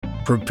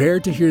Prepare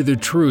to hear the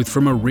truth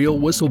from a real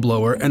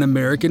whistleblower and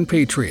American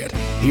patriot.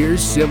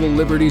 Here's civil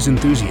liberties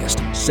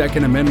enthusiast,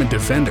 Second Amendment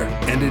defender,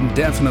 and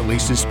indefinitely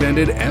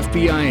suspended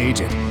FBI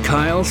agent,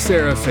 Kyle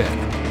Seraphin.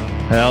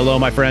 Hello,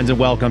 my friends, and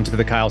welcome to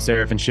the Kyle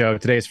Seraphin Show.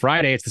 Today is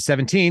Friday. It's the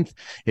 17th.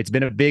 It's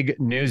been a big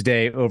news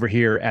day over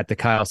here at the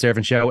Kyle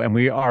Seraphin Show, and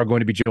we are going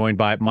to be joined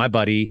by my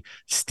buddy,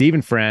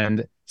 Stephen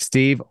Friend.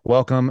 Steve,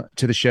 welcome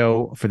to the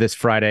show for this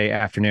Friday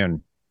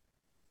afternoon.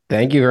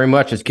 Thank you very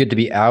much. It's good to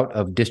be out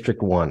of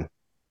District 1.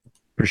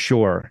 For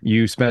sure.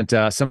 You spent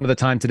some of the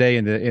time today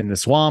in the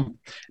swamp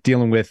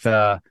dealing with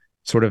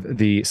sort of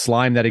the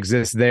slime that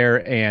exists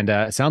there, and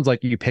it sounds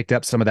like you picked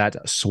up some of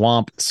that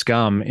swamp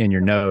scum in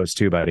your nose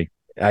too, buddy.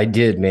 I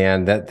did,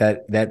 man.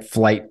 That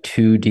flight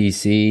to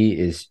DC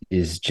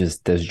is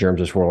just, those germs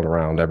just swirling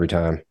around every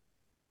time.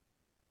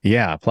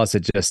 Yeah. Plus,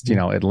 it just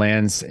it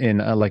lands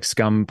in a like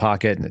scum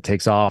pocket and it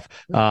takes off.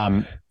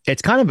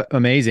 It's kind of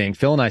amazing.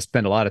 Phil and I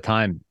spend a lot of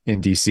time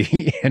in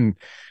DC, and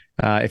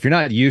if you're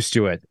not used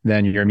to it,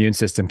 then your immune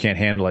system can't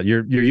handle it.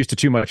 You're used to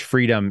too much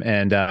freedom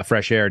and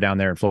fresh air down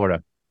there in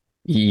Florida.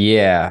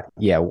 Yeah.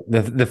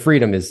 The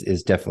freedom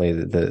is definitely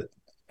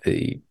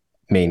the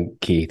main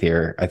key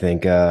here. I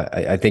think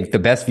the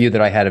best view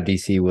that I had of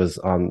DC was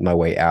on my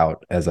way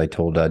out, as I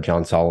told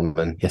John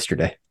Solomon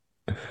yesterday.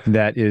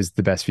 That is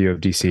the best view of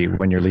DC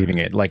when you're leaving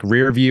it, like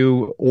rear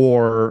view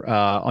or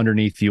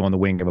underneath you on the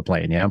wing of a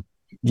plane. Yeah.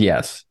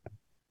 Yes.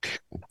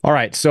 All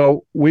right.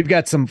 So we've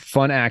got some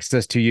fun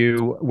access to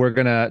you. We're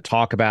going to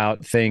talk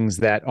about things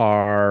that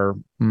are,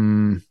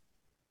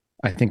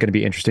 I think, going to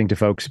be interesting to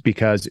folks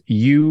because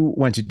you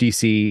went to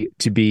DC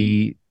to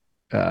be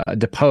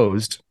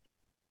deposed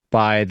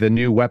by the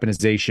new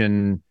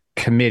weaponization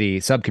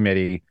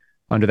subcommittee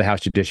under the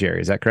House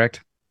Judiciary. Is that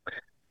correct?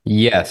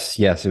 Yes.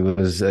 It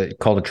was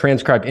called a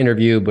transcribed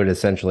interview, but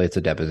essentially it's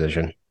a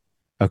deposition.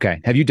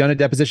 Okay. Have you done a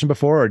deposition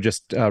before or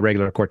just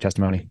regular court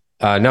testimony?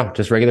 No,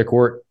 just regular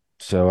court.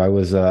 So I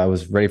was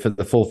ready for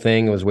the full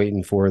thing. I was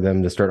waiting for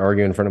them to start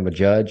arguing in front of a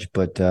judge,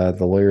 but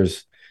the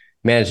lawyers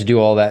managed to do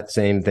all that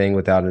same thing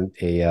without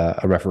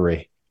a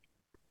referee.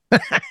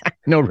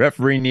 No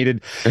referee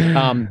needed.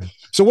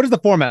 So what does the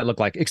format look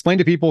like? Explain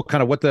to people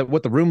kind of what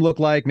the room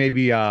looked like,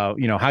 maybe how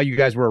you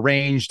guys were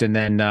arranged, and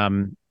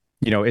then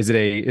is it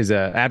a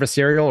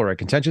adversarial or a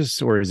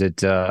contentious, or is it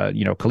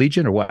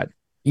collegiate or what?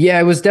 Yeah,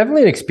 it was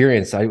definitely an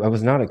experience. I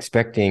was not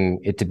expecting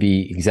it to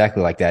be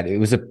exactly like that. It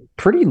was a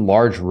pretty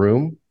large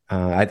room.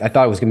 I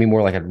thought it was going to be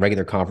more like a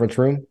regular conference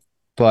room,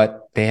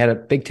 but they had a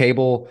big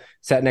table,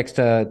 sat next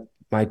to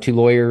my two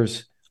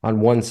lawyers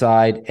on one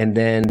side, and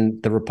then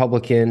the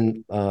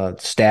Republican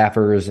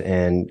staffers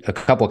and a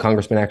couple of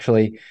congressmen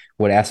actually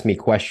would ask me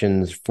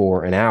questions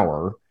for an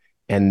hour.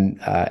 And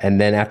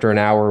then after an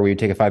hour, we would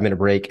take a 5-minute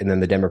break, and then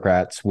the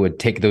Democrats would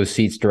take those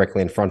seats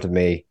directly in front of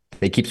me.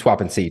 They keep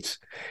swapping seats.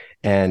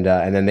 And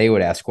then they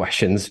would ask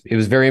questions. It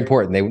was very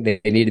important. They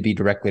needed to be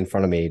directly in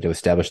front of me to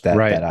establish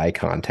that eye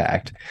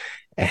contact.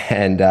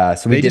 And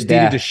so we did that.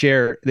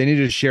 They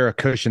needed to share a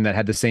cushion that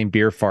had the same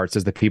beer farts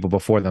as the people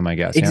before them, I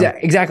guess.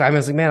 Exactly. I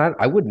was like, man,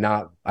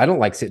 I don't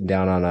like sitting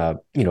down on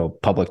a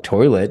public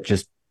toilet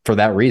just for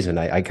that reason.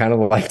 I kind of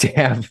like to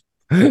have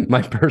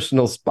my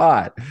personal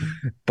spot.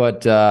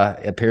 But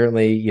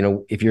apparently,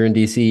 if you're in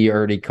DC, you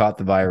already caught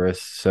the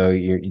virus, so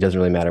it doesn't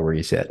really matter where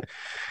you sit.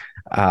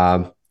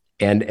 And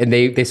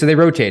they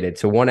rotated.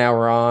 So 1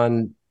 hour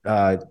on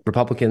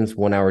Republicans,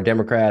 1 hour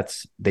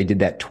Democrats. They did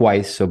that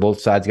twice. So both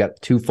sides got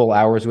 2 full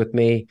hours with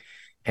me.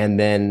 And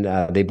then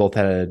they both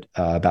had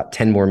about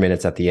 10 more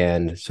minutes at the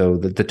end. So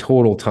the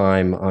total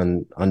time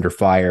under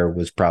fire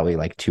was probably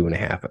like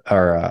 2.5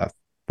 or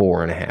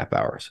 4.5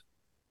 hours.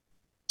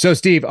 So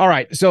Steve, all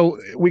right. So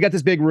we got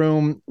this big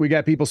room. We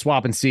got people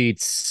swapping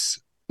seats.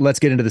 Let's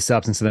get into the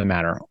substance of the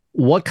matter.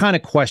 What kind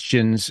of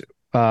questions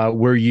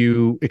were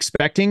you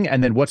expecting?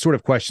 And then what sort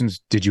of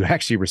questions did you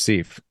actually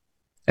receive?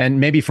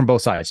 And maybe from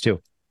both sides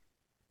too.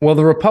 Well,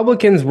 the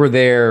Republicans were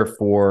there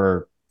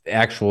for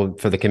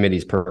the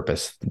committee's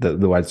purpose,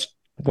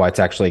 why it's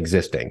actually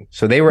existing.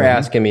 So they were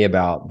asking me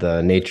about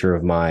the nature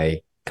of my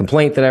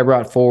complaint that I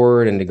brought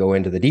forward and to go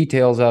into the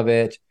details of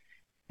it.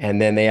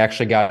 And then they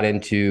actually got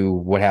into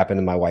what happened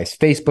in my wife's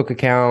Facebook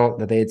account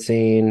that they had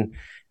seen.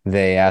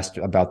 They asked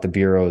about the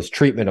Bureau's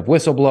treatment of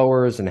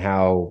whistleblowers and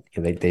how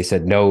they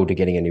said no to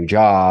getting a new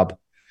job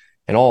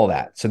and all of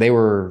that. So they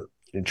were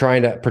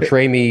trying to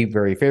portray me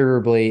very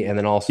favorably, and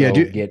then also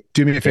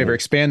do me a favor,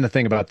 expand the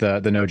thing about the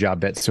no job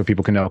bit so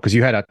people can know, because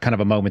you had a kind of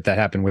a moment that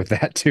happened with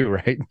that too,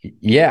 right?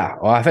 Yeah,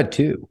 well, I've had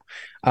 2.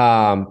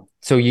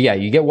 So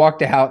you get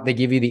walked out. They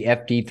give you the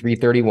FD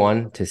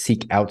 331 to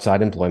seek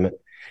outside employment.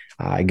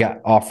 I got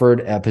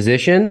offered a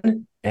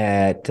position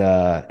at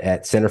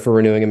Center for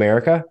Renewing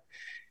America.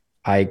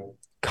 I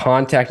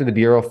contacted the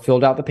Bureau,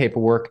 filled out the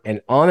paperwork,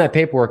 and on that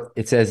paperwork,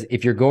 it says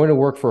if you're going to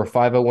work for a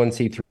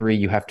 501c3,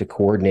 you have to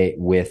coordinate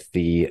with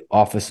the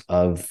Office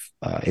of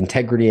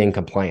Integrity and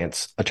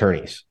Compliance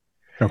attorneys.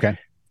 Okay.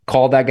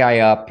 Called that guy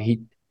up.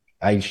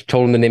 I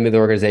told him the name of the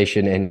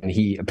organization, and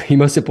he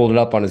must have pulled it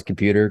up on his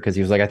computer because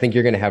he was like, I think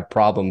you're going to have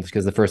problems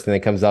because the first thing that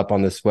comes up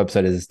on this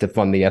website is to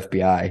fund the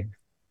FBI.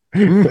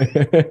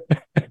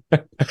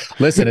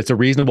 Listen, it's a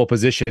reasonable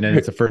position, and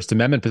it's a First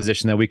Amendment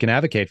position that we can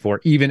advocate for,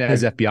 even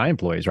as FBI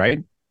employees,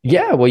 right?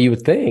 Yeah, well, you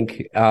would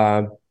think.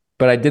 But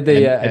I did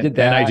I did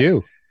that. And I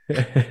do.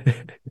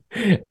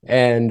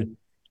 And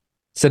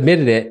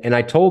submitted it. And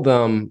I told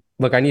them,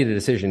 look, I need a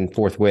decision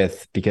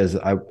forthwith because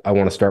I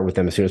want to start with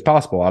them as soon as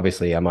possible.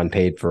 Obviously, I'm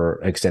unpaid for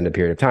an extended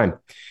period of time.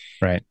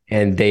 Right.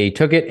 And they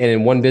took it, and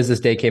in one business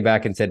day came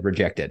back and said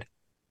rejected.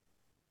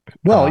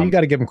 Well, you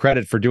got to give them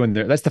credit for doing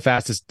that's the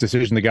fastest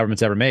decision the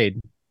government's ever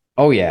made.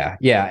 Oh, yeah.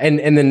 Yeah.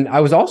 And then I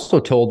was also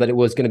told that it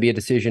was going to be a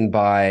decision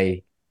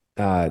by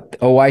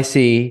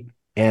OIC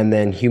and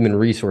then Human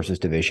Resources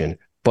Division.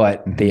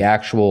 But the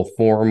actual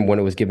form, when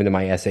it was given to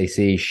my SAC,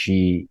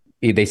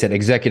 they said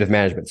executive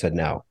management said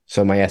no.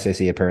 So my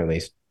SAC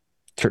apparently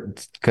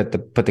put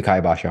the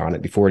kibosh on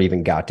it before it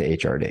even got to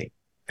HRD.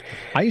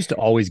 I used to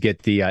always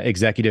get the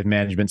executive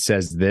management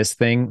says this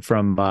thing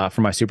from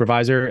my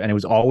supervisor, and it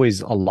was always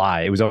a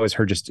lie. It was always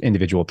her just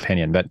individual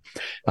opinion. But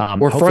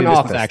or front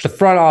office. The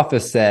front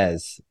office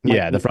says.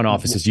 Yeah, the front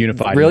office is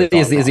unified. Really,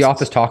 is the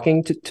office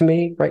talking to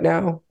me right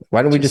now?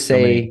 Why don't we just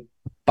say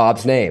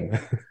Bob's name?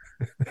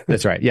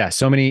 That's right. Yeah,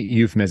 so many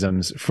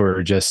euphemisms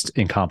for just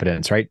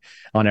incompetence, right?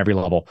 On every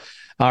level.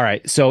 All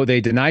right. So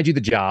they denied you the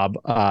job.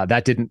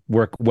 That didn't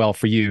work well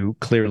for you.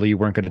 Clearly, you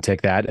weren't going to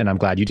take that, and I'm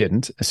glad you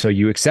didn't. So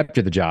you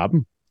accepted the job.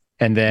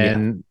 And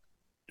then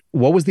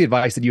what was the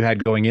advice that you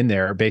had going in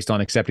there based on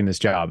accepting this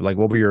job? Like,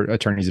 what were your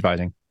attorneys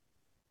advising?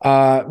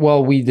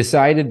 Well, we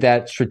decided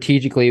that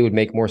strategically it would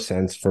make more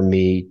sense for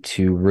me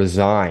to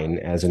resign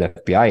as an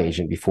FBI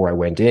agent before I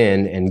went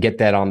in and get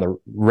that on the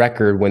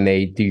record when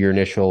they do your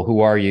initial,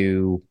 who are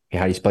you?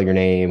 How do you spell your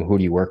name? Who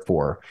do you work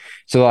for?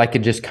 So I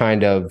could just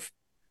kind of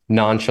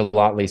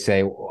nonchalantly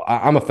say,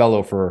 I'm a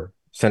fellow for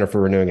Center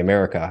for Renewing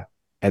America,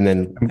 and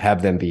then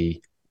have them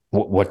be,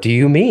 what do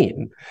you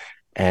mean?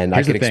 And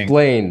I could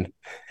explain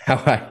how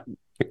I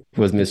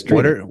was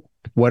mistreated.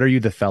 What are you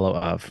the fellow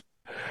of?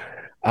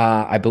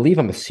 I believe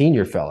I'm a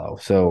senior fellow.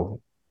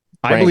 So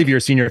I believe you're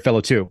a senior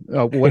fellow too.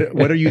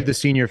 What are you the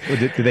senior?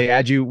 Did they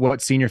add you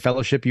what senior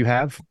fellowship you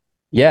have?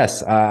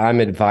 Yes, I'm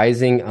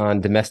advising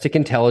on domestic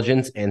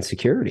intelligence and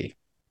security.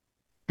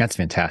 That's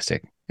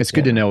fantastic. It's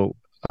good to know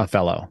a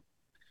fellow.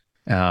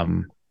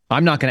 I'm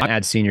not going to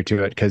add senior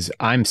to it because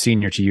I'm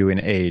senior to you in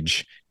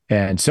age.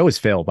 And so is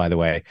Phil, by the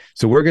way.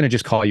 So we're going to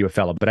just call you a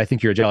fellow, but I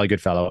think you're a jolly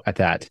good fellow at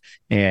that.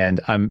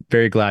 And I'm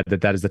very glad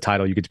that is the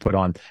title you get to put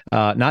on.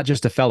 Not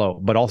just a fellow,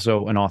 but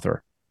also an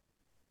author.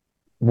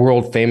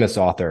 World famous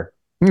author.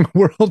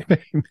 World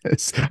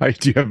famous.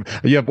 Do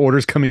you have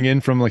orders coming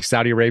in from like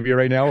Saudi Arabia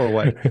right now or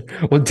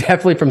what? Well,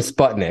 definitely from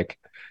Sputnik.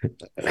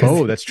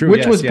 Oh, that's true.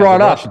 Which was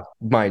brought up,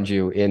 mind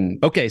you, in...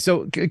 Okay,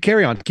 so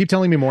carry on. Keep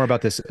telling me more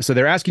about this. So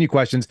they're asking you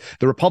questions.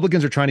 The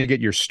Republicans are trying to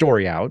get your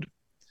story out.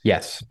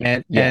 Yes.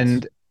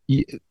 And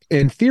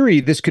in theory,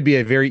 this could be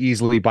a very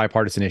easily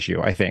bipartisan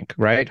issue, I think,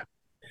 right?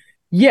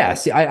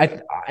 Yes.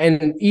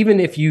 And even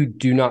if you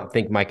do not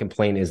think my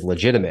complaint is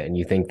legitimate and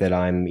you think that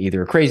I'm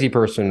either a crazy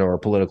person or a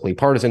politically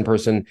partisan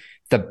person,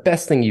 the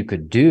best thing you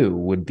could do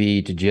would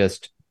be to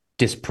just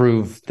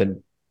disprove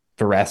the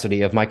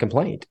veracity of my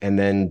complaint and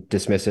then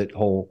dismiss it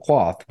whole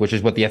cloth, which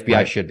is what the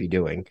FBI should be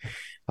doing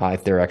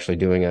if they're actually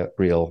doing a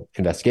real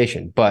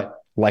investigation. But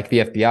like the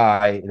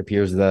FBI, it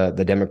appears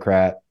the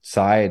Democrat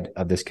side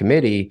of this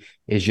committee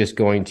is just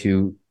going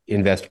to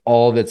invest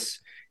all of its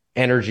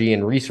energy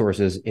and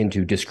resources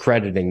into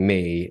discrediting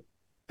me,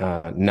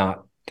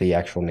 not the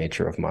actual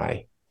nature of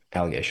my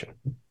allegation.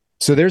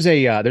 So there's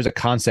a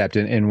concept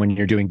in when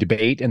you're doing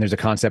debate, and there's a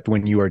concept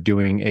when you are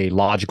doing a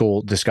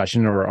logical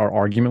discussion or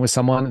argument with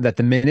someone, that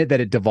the minute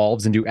that it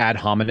devolves into ad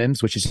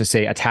hominems, which is to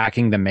say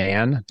attacking the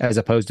man as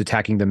opposed to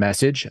attacking the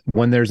message,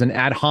 when there's an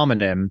ad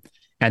hominem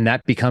and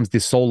that becomes the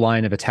sole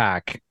line of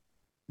attack,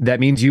 that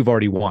means you've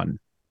already won.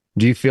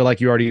 Do you feel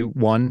like you already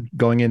won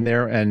going in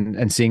there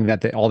and seeing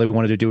that all they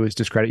wanted to do is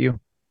discredit you?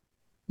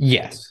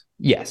 Yes.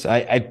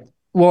 I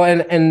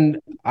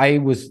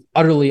was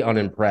utterly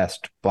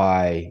unimpressed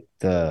by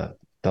the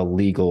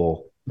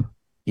legal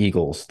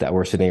eagles that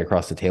were sitting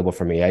across the table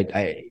from me.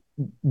 I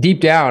deep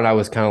down, I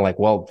was kind of like,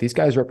 well, these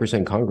guys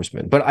represent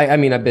congressmen. But I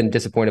mean, I've been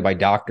disappointed by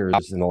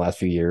doctors in the last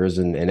few years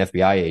and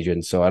FBI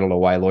agents, so I don't know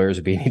why lawyers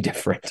would be any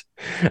different.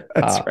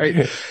 That's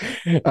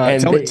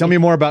right. Tell me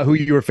more about who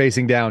you were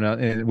facing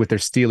down with their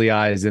steely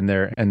eyes and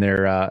their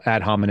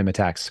ad hominem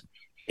attacks.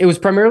 It was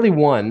primarily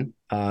one,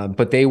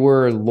 but they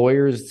were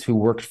lawyers who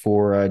worked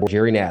for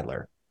Jerry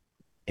Nadler.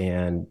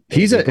 And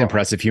he's an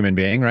impressive human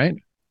being, right?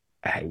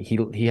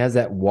 He has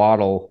that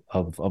waddle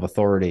of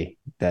authority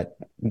that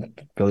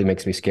really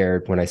makes me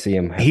scared when I see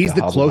him. He's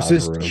the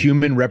closest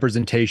human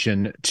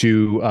representation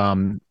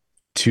to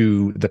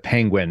the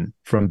Penguin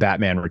from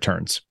Batman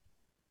Returns.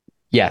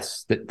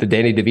 Yes, the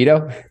Danny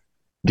DeVito.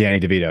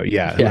 Danny DeVito,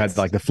 yeah, who had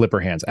like the flipper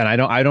hands. And I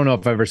don't know if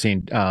I've ever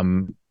seen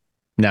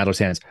Natalie's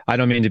hands. I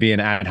don't mean to be an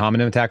ad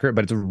hominem attacker,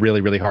 but it's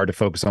really, really hard to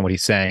focus on what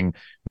he's saying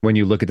when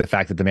you look at the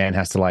fact that the man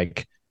has to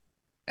like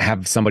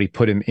have somebody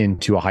put him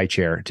into a high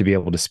chair to be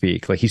able to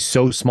speak. Like he's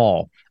so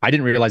small. I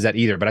didn't realize that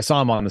either, but I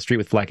saw him on the street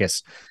with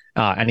Fleccas,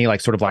 and he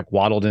like sort of like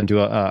waddled into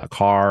a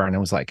car, and it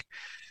was like,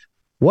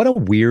 what a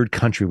weird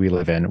country we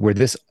live in, where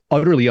this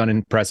utterly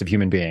unimpressive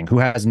human being who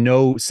has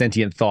no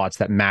sentient thoughts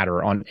that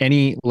matter on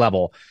any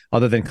level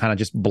other than kind of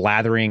just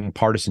blathering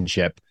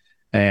partisanship.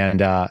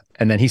 And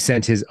then he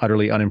sent his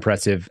utterly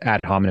unimpressive ad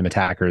hominem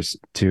attackers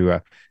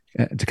to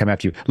come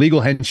after you.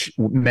 Legal hench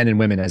men and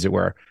women, as it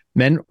were.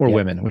 Men or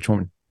women? Which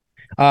one?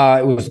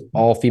 It was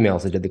all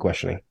females that did the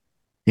questioning.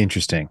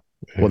 Interesting.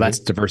 Well, that's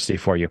diversity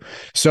for you.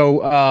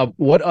 So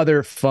what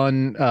other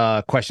fun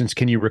questions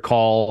can you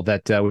recall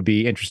that would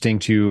be interesting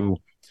to...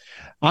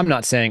 I'm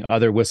not saying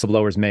other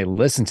whistleblowers may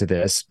listen to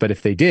this, but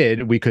if they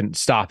did, we couldn't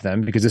stop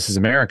them because this is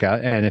America.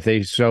 And if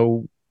they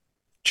so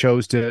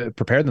chose to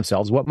prepare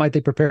themselves, what might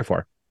they prepare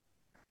for?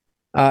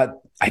 I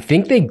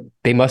think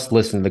they must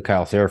listen to the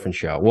Kyle Seraphin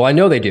show. Well, I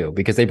know they do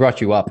because they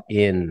brought you up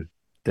in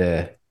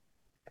the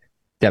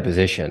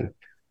deposition.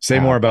 Say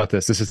more about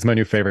this. This is my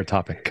new favorite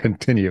topic.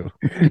 Continue.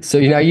 So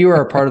you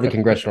are a part of the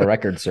congressional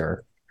record,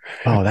 sir.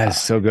 Oh, that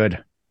is so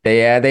good.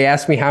 They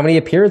asked me how many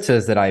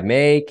appearances that I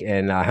make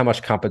and how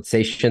much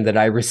compensation that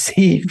I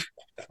receive.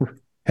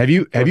 Have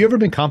you ever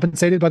been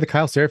compensated by the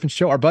Kyle Seraphin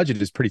show? Our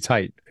budget is pretty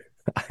tight.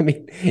 I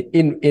mean,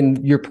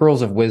 in your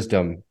pearls of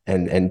wisdom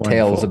and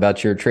tales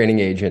about your training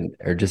agent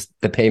are just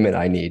the payment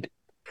I need.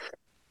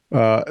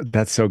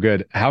 That's so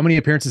good. How many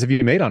appearances have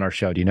you made on our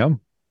show? Do you know?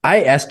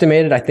 I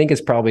estimated, I think it's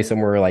probably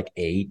somewhere like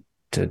 8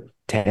 to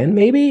 10,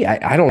 maybe.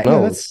 I don't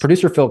know.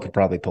 Producer Phil could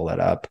probably pull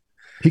that up.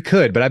 He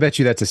could, but I bet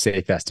you that's a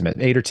safe estimate.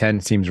 8 or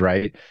 10 seems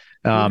right.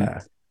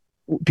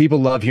 People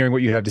love hearing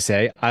what you have to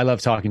say. I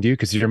love talking to you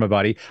because you're my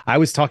buddy. I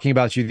was talking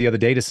about you the other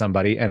day to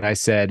somebody, and I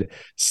said,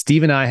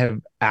 Steve and I have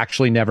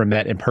actually never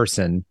met in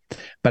person,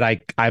 but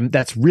I'm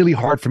that's really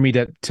hard for me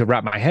to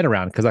wrap my head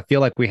around because I feel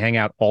like we hang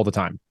out all the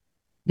time.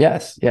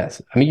 Yes. I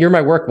mean, you're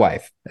my work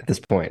wife at this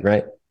point,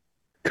 right?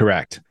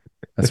 Correct.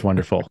 That's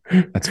wonderful.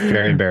 That's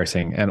very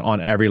embarrassing. And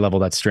on every level,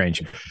 that's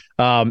strange.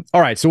 All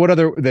right. So what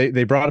other,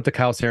 they brought up the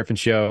Kyle Seraphin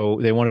show.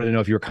 They wanted to know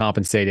if you were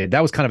compensated.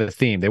 That was kind of a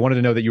theme. They wanted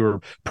to know that you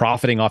were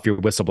profiting off your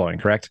whistleblowing,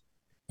 correct?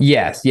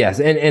 Yes.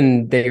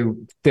 And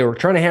they were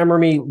trying to hammer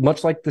me,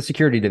 much like the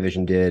security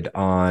division did,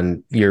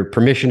 on your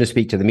permission to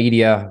speak to the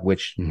media,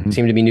 which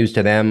seemed to be news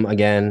to them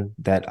again,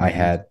 that I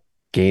had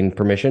gained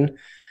permission.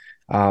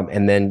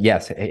 And then,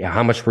 yes,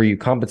 how much were you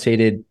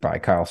compensated by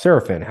Kyle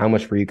Seraphin? How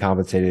much were you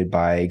compensated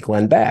by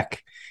Glenn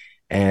Beck?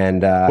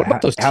 And what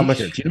about those t-shirts?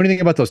 Do you know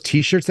anything about those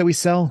t-shirts that we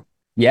sell?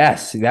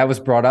 Yes, that was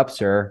brought up,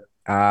 sir.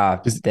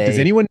 Does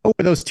anyone know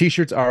where those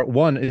t-shirts are?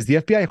 One, is the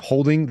FBI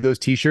holding those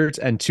t-shirts?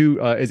 And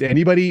two, is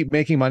anybody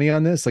making money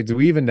on this? Like, do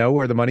we even know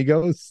where the money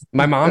goes?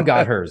 My mom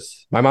got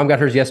hers. My mom got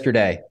hers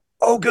yesterday.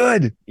 Oh,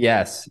 good.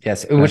 Yes. Which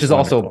is wonderful.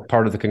 Also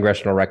part of the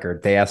congressional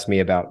record. They asked me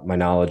about my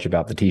knowledge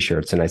about the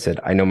t-shirts, and I said,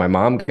 I know my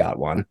mom got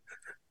one.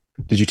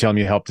 Did you tell them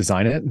you helped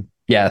design it?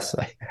 Yes.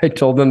 I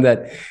told them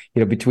that,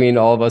 between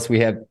all of us, we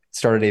have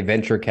started a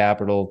venture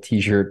capital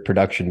t-shirt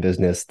production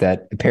business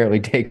that apparently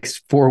takes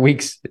 4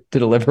 weeks to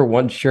deliver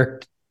one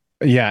shirt.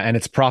 Yeah, and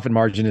its profit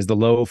margin is the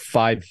low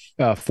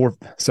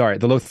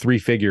low 3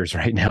 figures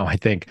right now, I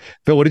think.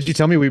 Phil, what did you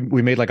tell me?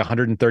 We made like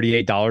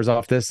 $138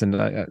 off this, and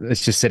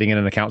it's just sitting in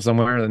an account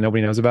somewhere that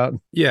nobody knows about?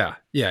 Yeah,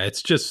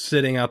 it's just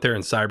sitting out there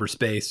in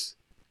cyberspace,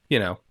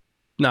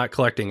 not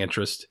collecting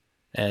interest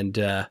and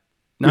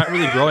not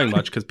really growing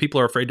much because people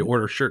are afraid to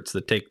order shirts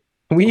that take...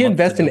 Can we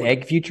invest in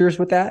egg futures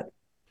with that?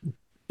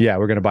 Yeah,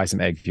 we're going to buy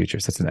some egg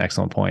futures. That's an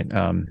excellent point.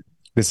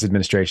 This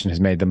administration has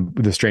made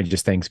the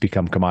strangest things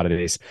become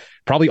commodities.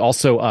 Probably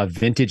also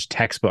vintage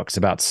textbooks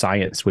about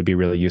science would be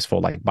really useful,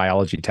 like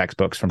biology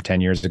textbooks from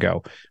 10 years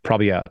ago.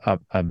 Probably a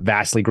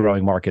vastly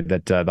growing market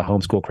that the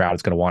homeschool crowd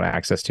is going to want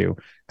access to.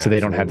 So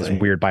they don't have this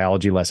weird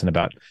biology lesson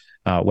about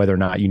whether or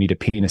not you need a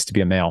penis to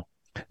be a male.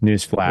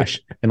 Newsflash,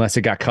 unless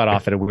it got cut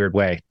off in a weird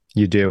way.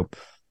 You do.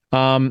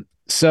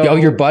 So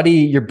your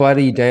buddy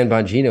Dan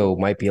Bongino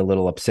might be a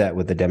little upset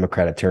with the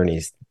Democrat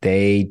attorneys.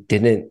 They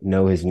didn't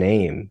know his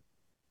name.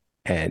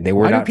 And they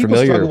were not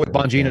familiar. Struggle with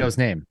Bongino's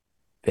name.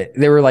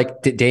 They were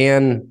like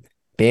Dan,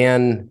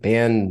 Ban.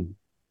 They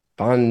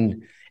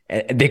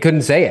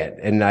couldn't say it,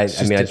 and I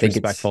think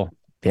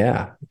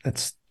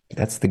it's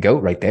that's the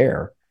GOAT right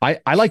there.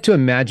 I like to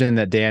imagine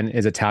that Dan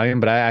is Italian,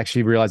 but I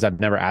actually realized I've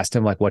never asked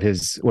him like what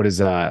his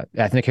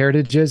ethnic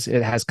heritage is.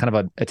 It has kind of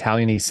an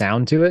Italian-y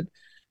sound to it,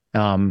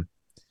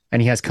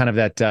 and he has kind of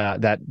that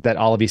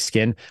olivey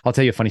skin. I'll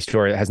tell you a funny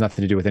story. It has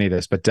nothing to do with any of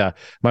this, but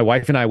my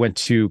wife and I went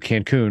to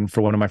Cancun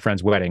for one of my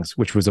friend's weddings,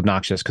 which was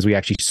obnoxious because we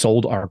actually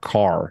sold our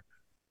car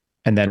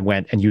and then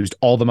went and used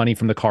all the money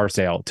from the car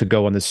sale to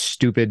go on this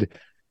stupid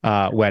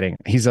wedding.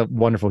 He's a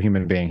wonderful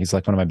human being. He's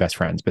like one of my best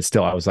friends, but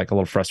still I was like a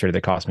little frustrated.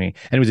 It cost me,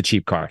 and it was a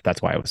cheap car.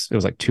 That's why it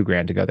was like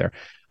 $2,000 to go there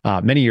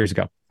many years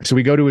ago. So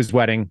we go to his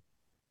wedding.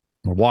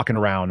 We're walking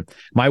around.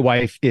 My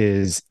wife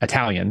is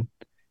Italian,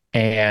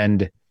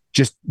 and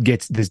just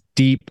gets this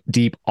deep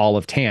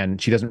olive tan.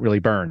 She doesn't really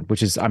burn,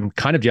 which is, I'm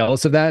kind of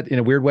jealous of that in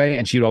a weird way.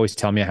 And she would always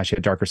tell me how she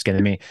had darker skin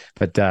than me.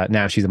 But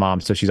now she's a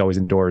mom, so she's always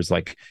indoors,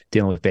 like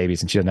dealing with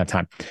babies, and she doesn't have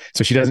time.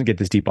 So she doesn't get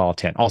this deep olive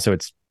tan. Also,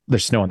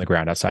 there's snow on the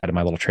ground outside of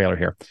my little trailer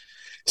here.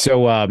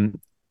 So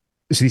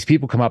these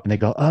people come up and they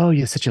go, "Oh,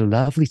 you have such a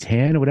lovely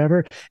tan," or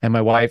whatever. And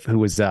my wife, who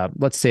was,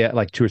 let's say,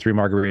 like 2 or 3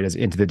 margaritas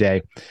into the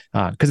day,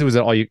 because it was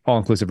an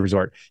all-inclusive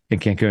resort in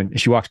Cancun,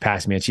 she walks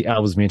past me and she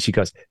elbows me and she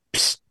goes,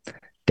 "Psst,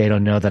 they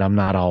don't know that I'm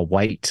not all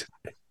white."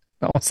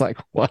 I was like,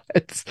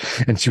 "What?"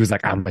 And she was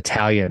like, "I'm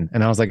Italian."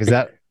 And I was like, "Is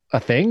that a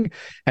thing?"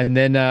 And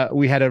then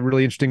we had a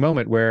really interesting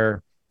moment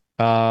where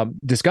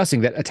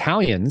discussing that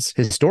Italians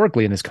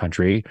historically in this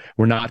country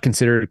were not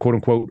considered quote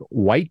unquote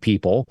white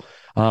people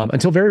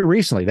until very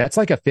recently. That's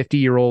like a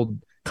 50-year-old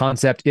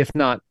concept, if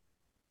not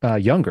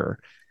younger.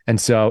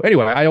 And so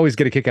anyway, I always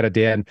get a kick out of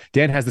Dan.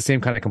 Dan has the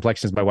same kind of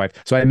complexion as my wife.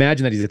 So I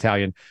imagine that he's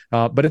Italian.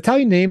 But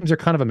Italian names are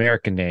kind of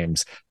American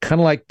names, kind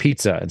of like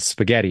pizza and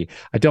spaghetti.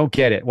 I don't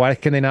get it. Why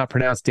can they not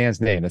pronounce Dan's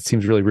name? That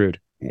seems really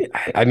rude.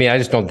 I mean, I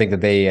just don't think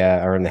that they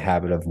are in the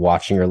habit of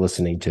watching or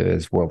listening to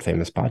his world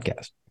famous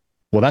podcast.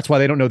 Well, that's why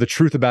they don't know the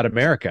truth about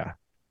America,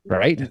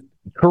 right?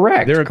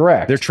 Correct.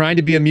 They're trying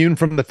to be immune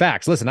from the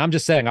facts. Listen, I'm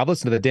just saying, I've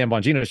listened to the Dan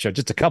Bongino show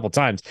just a couple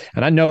times,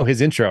 and I know his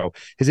intro.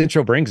 His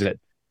intro brings it.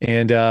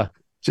 And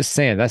just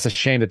saying, that's a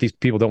shame that these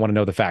people don't want to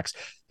know the facts.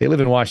 They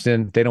live in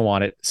Washington. They don't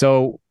want it.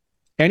 So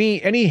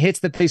any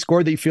hits that they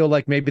scored that you feel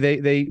like maybe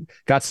they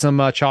got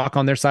some chalk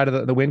on their side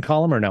of the win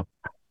column, or no?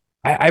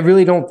 I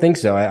really don't think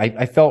so.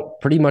 I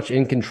felt pretty much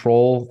in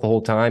control the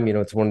whole time. You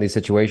know, it's one of these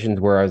situations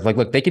where I was like,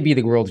 look, they could be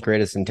the world's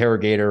greatest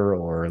interrogator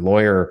or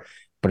lawyer,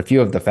 but if you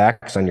have the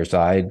facts on your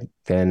side,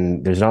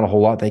 then there's not a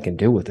whole lot they can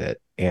do with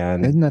it.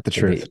 And isn't that the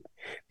truth?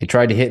 They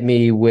tried to hit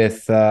me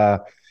with the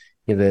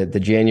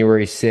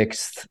January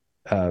 6th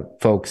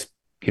folks,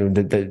 you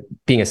know, the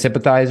being a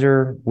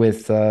sympathizer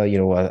with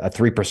a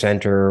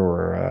 3%er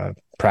or a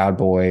Proud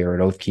Boy or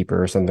an Oath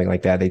Keeper or something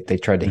like that. They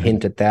tried to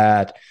hint at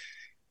that.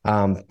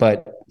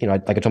 But, you know,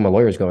 like I told my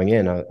lawyers going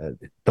in,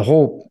 the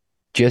whole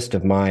gist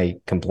of my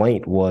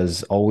complaint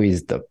was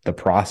always the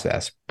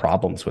process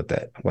problems with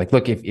it. Like,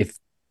 look, if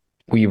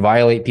we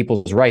violate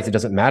people's rights, it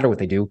doesn't matter what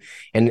they do.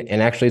 And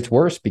actually it's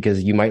worse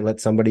because you might let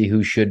somebody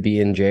who should be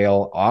in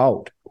jail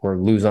out or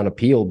lose on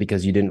appeal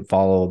because you didn't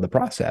follow the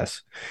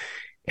process.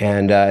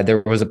 And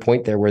there was a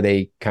point there where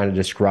they kind of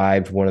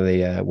described one of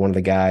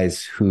the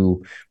guys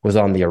who was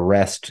on the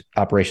arrest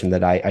operation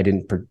that I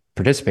didn't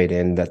participate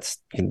in, that's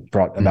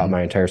brought about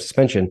my entire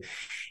suspension.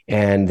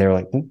 And they're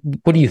like,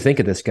 "What do you think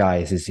of this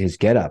guy? His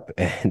getup?"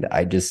 And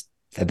I just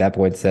at that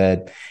point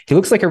said, "He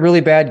looks like a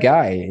really bad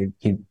guy.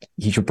 He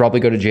should probably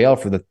go to jail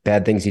for the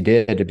bad things he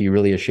did, to be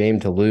really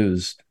ashamed to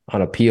lose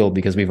on appeal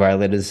because we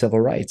violated his civil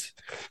rights."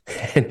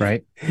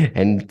 Right.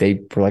 And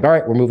they were like, "All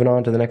right, we're moving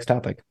on to the next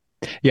topic."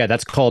 Yeah,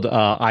 that's called,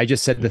 I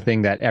just said the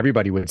thing that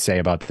everybody would say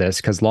about this,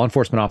 because law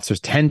enforcement officers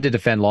tend to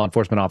defend law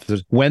enforcement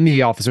officers when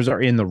the officers are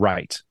in the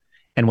right.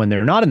 And when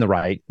they're not in the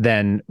right,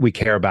 then we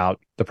care about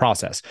the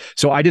process.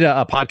 So I did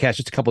a podcast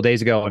just a couple of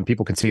days ago, and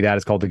people can see that.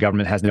 It's called "The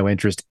Government Has No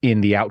Interest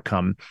in the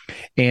Outcome."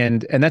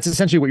 And that's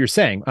essentially what you're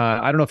saying.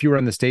 I don't know if you were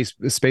in the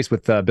space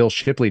with Bill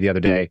Shipley the other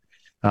day,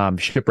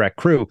 Shipwreck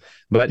Crew,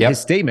 but his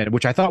statement,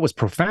 which I thought was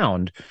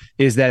profound,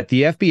 is that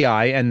the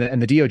FBI and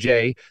the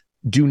DOJ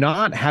do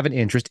not have an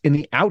interest in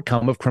the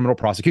outcome of criminal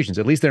prosecutions.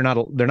 At least they're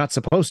not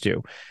supposed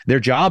to. Their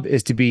job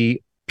is to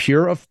be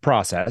pure of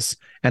process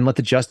and let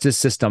the justice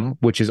system,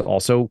 which is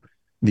also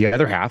the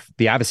other half,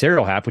 the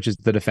adversarial half, which is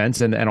the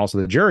defense and also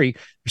the jury,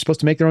 are supposed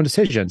to make their own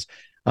decisions.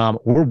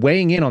 We're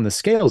weighing in on the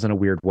scales in a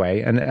weird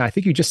way. And I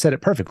think you just said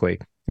it perfectly.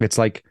 It's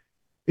like,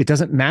 it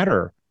doesn't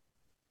matter.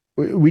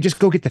 We just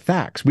go get the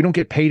facts. We don't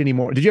get paid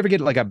anymore. Did you ever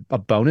get like a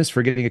bonus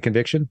for getting a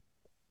conviction?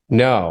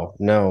 No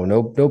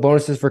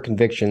bonuses for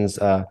convictions.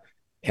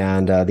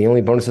 And the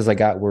only bonuses I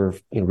got were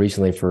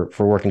recently for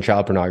working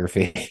child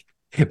pornography,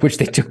 which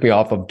they took me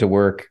off of to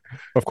work,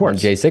 of course, on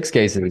J6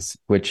 cases,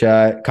 which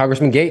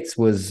Congressman Gates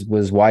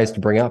was wise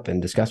to bring up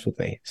and discuss with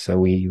me.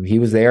 So he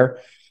was there,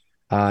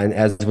 and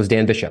as was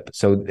Dan Bishop.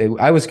 So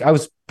I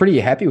was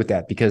pretty happy with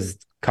that because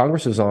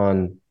Congress was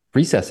on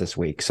recess this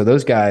week. So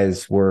those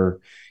guys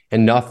were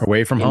enough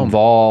away from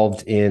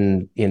involved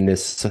in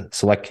this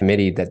select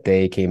committee that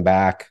they came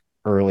back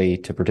early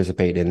to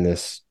participate in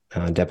this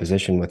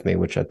deposition with me,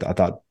 which I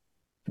thought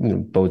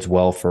bodes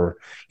well for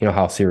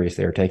how serious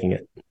they are taking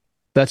it.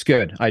 That's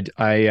good.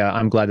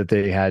 I'm glad that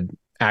they had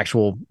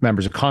actual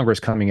members of Congress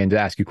coming in to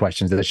ask you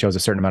questions. That shows a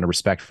certain amount of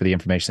respect for the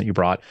information that you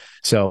brought.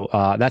 So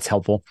that's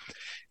helpful.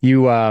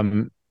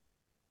 You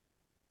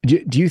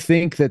do you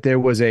think that there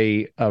was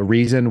a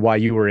reason why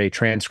you were a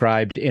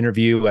transcribed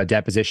interview, a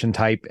deposition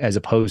type, as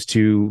opposed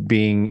to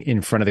being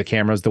in front of the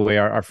cameras the way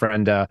our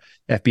friend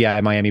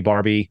FBI Miami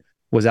Barbie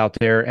was out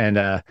there?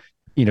 And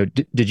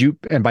did you,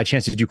 and by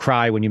chance, did you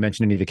cry when you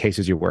mentioned any of the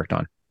cases you worked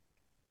on?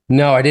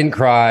 No, I didn't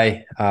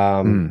cry.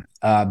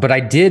 But I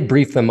did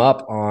brief them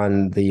up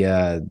on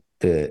the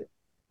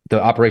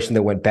operation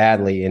that went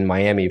badly in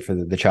Miami for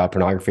the child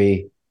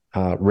pornography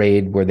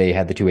raid, where they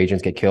had the 2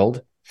 agents get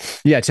killed.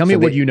 Yeah, tell me So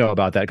what you know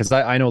about that, because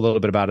I know a little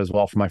bit about it as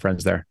well from my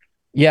friends there.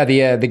 Yeah,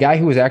 the guy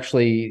who was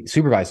actually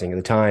supervising at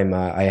the time,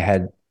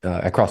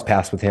 I crossed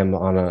paths with him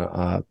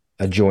on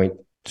a joint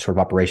sort of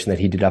operation that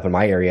he did up in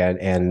my area,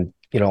 and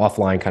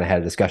offline kind of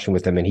had a discussion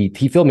with him, and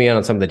he filled me in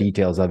on some of the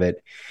details of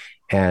it.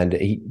 And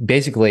he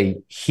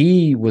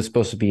was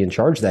supposed to be in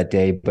charge that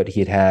day, but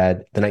he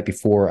had the night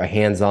before a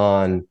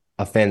hands-on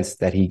offense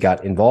that he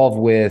got involved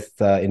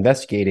with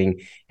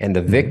investigating, and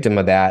the victim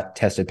of that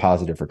tested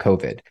positive for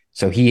COVID.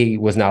 So he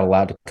was not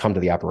allowed to come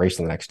to the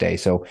operation the next day.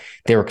 So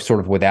they were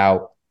sort of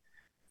without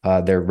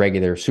their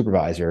regular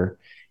supervisor.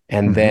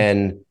 And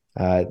then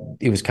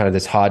it was kind of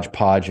this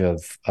hodgepodge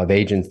of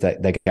agents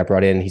that got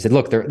brought in. He said,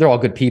 look, they're all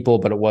good people,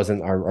 but it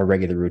wasn't our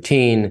regular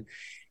routine.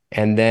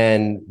 And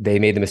then they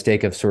made the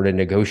mistake of sort of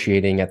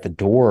negotiating at the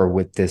door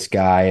with this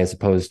guy as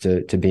opposed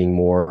to being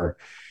more,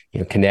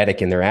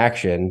 kinetic in their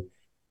action.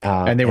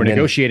 And they were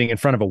negotiating in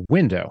front of a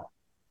window.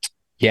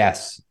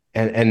 Yes.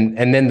 And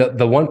then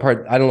the one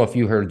part, I don't know if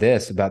you heard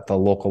this about the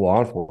local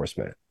law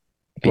enforcement.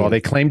 Well,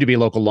 they claimed to be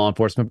local law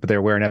enforcement, but they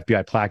were wearing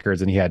FBI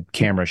placards, and he had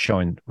cameras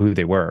showing who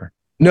they were.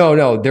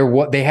 No,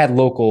 they had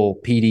local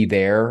PD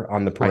there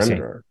on the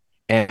perimeter.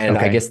 And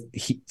okay. I guess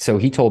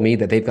he told me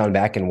that they've gone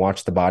back and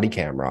watched the body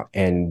camera,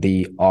 and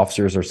the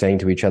officers are saying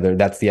to each other,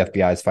 that's the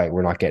FBI's fight.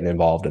 We're not getting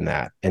involved in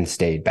that, and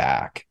stayed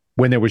back.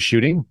 When there was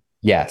shooting?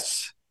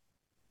 Yes.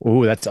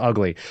 Ooh, that's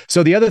ugly.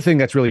 So the other thing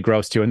that's really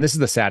gross too, and this is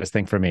the saddest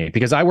thing for me,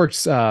 because I worked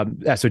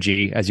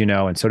SOG, as you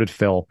know, and so did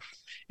Phil.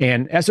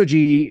 And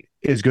SOG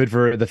is good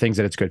for the things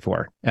that it's good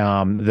for.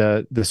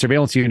 The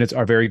surveillance units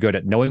are very good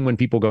at knowing when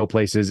people go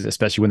places,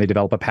 especially when they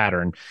develop a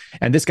pattern.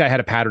 And this guy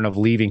had a pattern of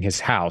leaving his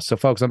house. So,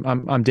 folks,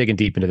 I'm digging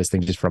deep into this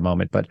thing just for a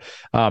moment, but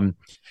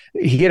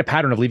he had a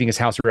pattern of leaving his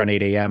house around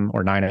 8 a.m.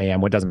 or 9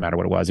 a.m. It doesn't matter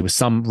what it was. It was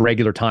some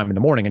regular time in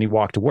the morning, and he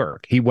walked to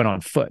work. He went on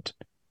foot,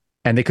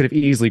 and they could have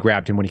easily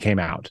grabbed him when he came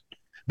out.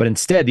 But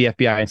instead, the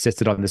FBI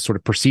insisted on this sort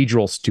of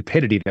procedural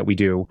stupidity that we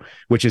do,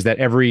 which is that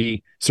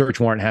every search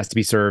warrant has to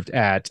be served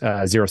at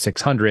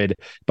 0600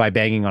 by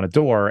banging on a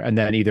door and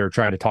then either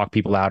trying to talk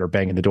people out or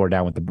banging the door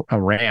down with a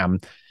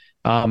ram.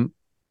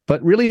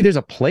 But really, there's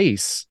a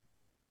place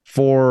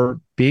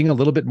for being a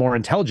little bit more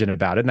intelligent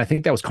about it. And I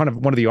think that was kind of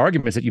one of the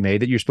arguments that you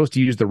made, that you're supposed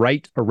to use the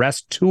right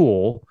arrest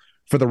tool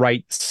for the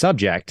right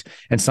subject.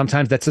 And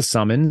sometimes that's a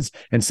summons,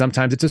 and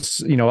sometimes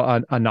it's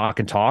a knock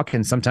and talk,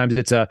 and sometimes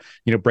it's a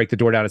break the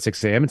door down at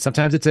 6 a.m. and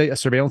sometimes it's a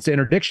surveillance to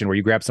interdiction where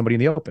you grab somebody in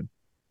the open.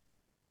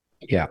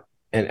 Yeah.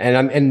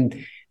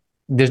 And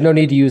there's no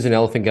need to use an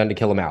elephant gun to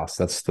kill a mouse.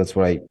 That's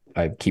what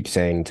I keep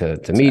saying to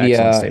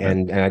media.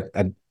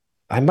 And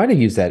I might have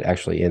used that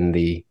actually in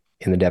the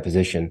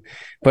deposition.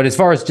 But as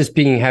far as just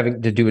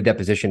having to do a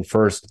deposition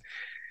first,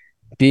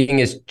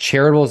 being as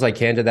charitable as I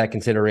can to that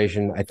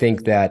consideration, I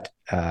think that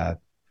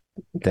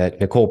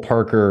Nicole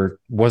Parker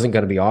wasn't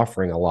going to be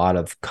offering a lot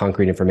of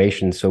concrete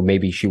information, so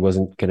maybe she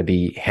wasn't going to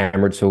be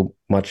hammered so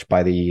much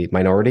by the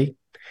minority,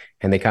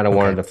 and they kind of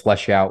wanted to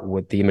flesh out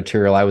what the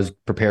material I was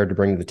prepared to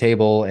bring to the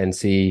table and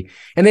see.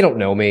 And they don't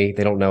know me;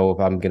 they don't know if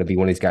I'm going to be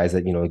one of these guys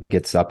that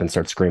gets up and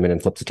starts screaming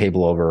and flips the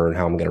table over, and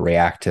how I'm going to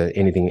react to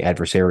anything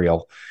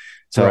adversarial.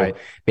 So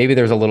maybe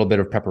there's a little bit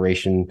of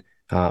preparation.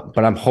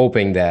 But I'm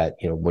hoping that,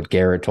 what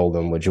Garrett told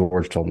them, what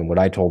George told them, what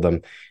I told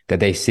them, that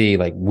they see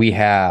like we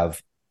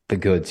have the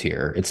goods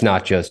here. It's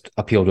not just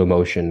appeal to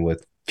emotion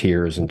with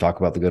tears and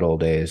talk about the good old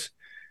days.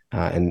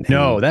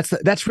 No,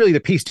 that's really the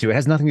piece too. It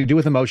has nothing to do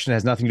with emotion. It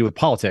has nothing to do with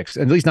politics,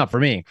 at least not for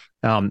me.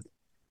 I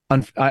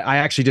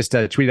actually just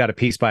tweeted out a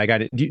piece by a guy.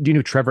 Do you know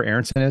who Trevor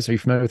Aronson is? Are you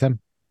familiar with him?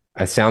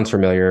 It sounds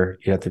familiar.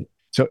 You have to.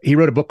 So he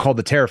wrote a book called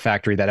The Terror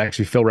Factory that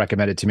actually Phil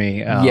recommended to me.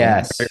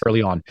 Yes, very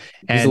early on.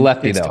 And he's a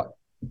lefty though.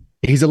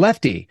 He's a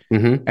lefty,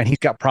 and he's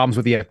got problems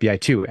with the FBI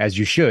too, as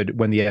you should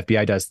when the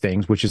FBI does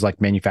things, which is like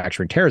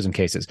manufacturing terrorism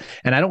cases.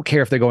 And I don't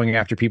care if they're going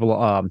after people.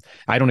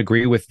 I don't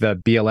agree with the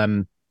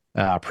BLM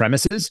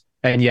premises.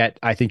 And yet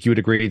I think you would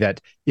agree that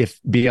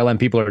if BLM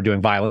people are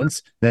doing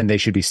violence, then they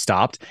should be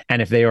stopped.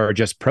 And if they are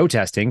just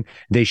protesting,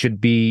 they should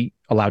be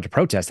allowed to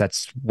protest.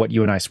 That's what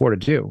you and I swore to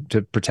do,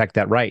 to protect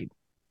that right.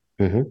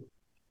 Mm-hmm.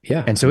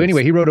 Yeah. And so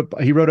anyway, he wrote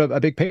a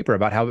big paper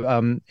about how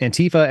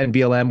Antifa and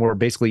BLM were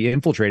basically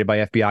infiltrated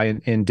by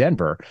FBI in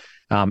Denver.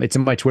 It's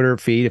in my Twitter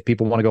feed if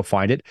people want to go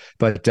find it.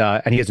 But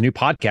and he has a new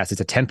podcast.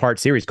 It's a 10-part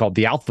series called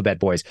The Alphabet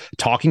Boys,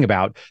 talking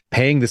about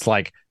paying this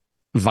like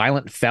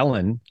violent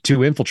felon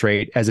to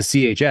infiltrate as a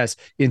CHS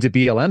into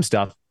BLM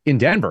stuff in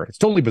Denver. It's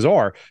totally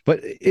bizarre,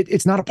 but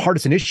it's not a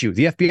partisan issue.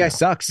 The FBI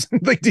sucks.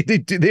 Like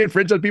they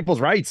infringe on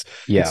people's rights.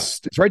 Yeah.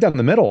 It's right down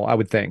the middle, I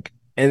would think.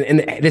 And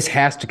this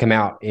has to come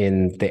out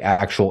in the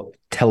actual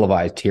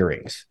televised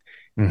hearings.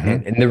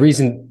 Mm-hmm. And the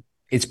reason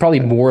it's probably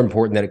more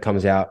important that it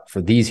comes out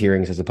for these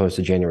hearings as opposed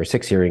to January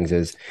 6 hearings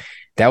is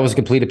that was a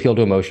complete appeal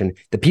to emotion.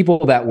 The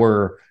people that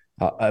were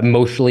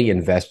emotionally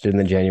invested in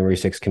the January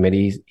 6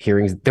 committee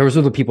hearings, those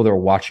are the people that were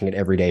watching it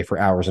every day for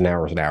hours and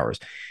hours and hours.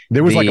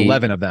 There was like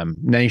 11 of them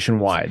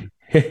nationwide.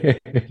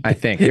 I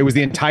think it was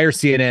the entire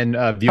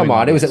CNN viewing. Come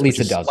on, it was audience, at least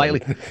which a is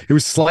dozen. It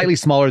was slightly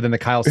smaller than the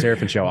Kyle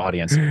Seraphin show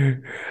audience.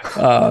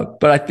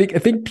 But I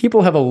think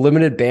people have a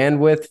limited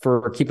bandwidth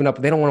for keeping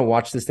up. They don't want to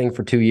watch this thing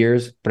for 2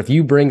 years. But if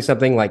you bring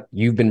something like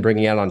you've been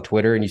bringing out on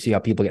Twitter, and you see how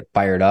people get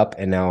fired up,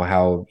 and now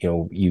how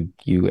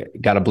you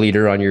got a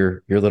bleeder on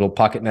your little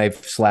pocket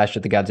knife slash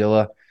at the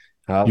Godzilla.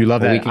 You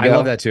love that. I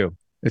love that too.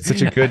 It's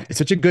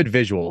such a good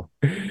visual.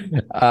 We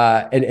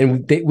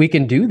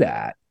can do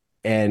that.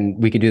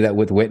 And we can do that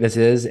with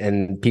witnesses,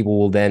 and people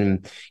will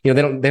then, they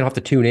don't have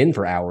to tune in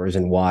for hours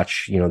and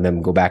watch,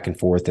 them go back and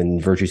forth and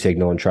virtue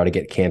signal and try to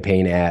get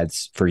campaign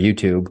ads for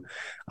YouTube.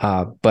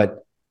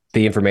 But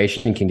the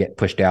information can get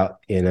pushed out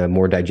in a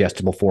more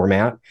digestible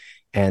format.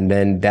 And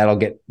then that'll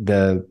get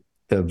the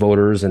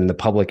voters and the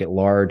public at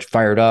large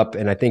fired up.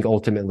 And I think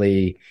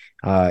ultimately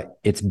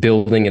it's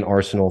building an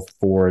arsenal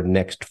for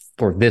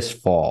this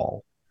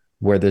fall,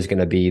 where there's going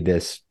to be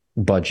this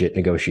budget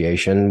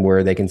negotiation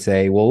where they can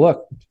say, well,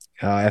 look,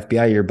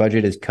 FBI, your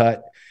budget is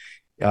cut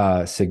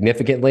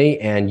significantly,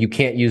 and you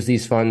can't use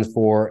these funds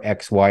for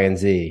X, Y, and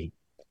Z.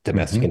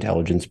 Domestic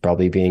intelligence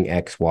probably being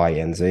X, Y,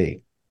 and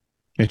Z.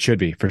 It should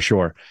be, for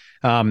sure.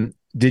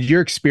 Did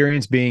your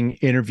experience being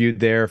interviewed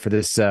there for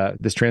this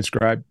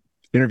transcribed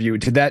interview,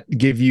 did that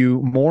give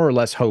you more or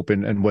less hope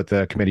in what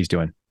the committee's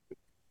doing?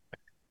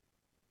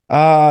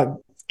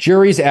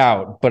 Jury's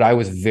out, but I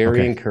was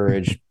very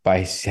encouraged by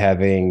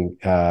having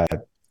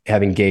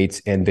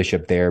Gates and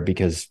Bishop there,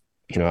 because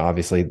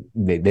obviously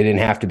they didn't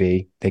have to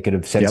be. They could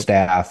have sent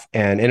staff,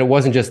 and it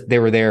wasn't just they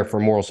were there for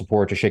moral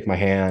support to shake my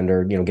hand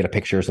or get a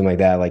picture or something like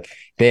that. Like,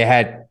 they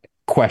had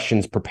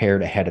questions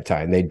prepared ahead of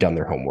time. They'd done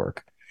their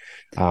homework.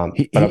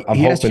 He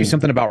asked you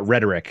something about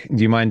rhetoric.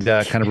 Do you mind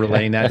kind of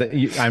relaying that?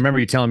 I remember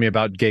you telling me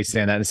about Gates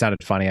saying that, and it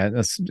sounded funny.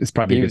 It's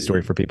probably a good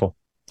story for people.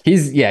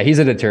 He's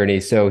an attorney,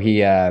 so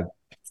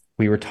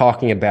we were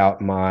talking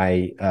about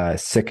my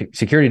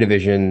security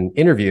division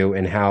interview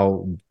and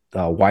how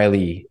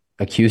Wiley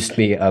accused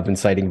me of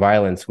inciting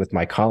violence with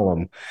my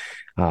column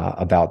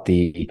about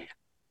the.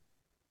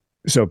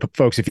 So,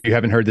 folks, if you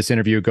haven't heard this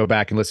interview, go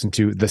back and listen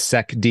to the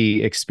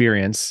SecD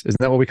experience. Isn't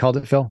that what we called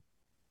it, Phil?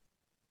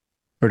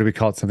 Or do we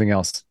call it something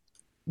else?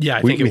 Yeah,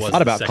 I think we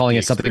thought about calling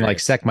it something like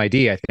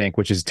SecMyD, I think,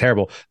 which is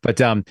terrible.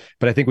 But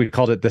I think we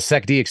called it the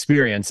SecD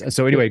experience. And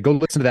so anyway, go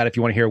listen to that if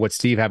you want to hear what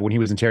Steve had when he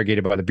was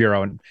interrogated by the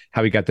Bureau and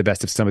how he got the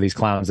best of some of these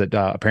clowns that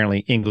apparently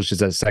English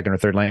is a second or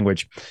third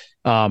language.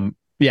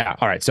 Yeah.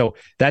 All right. So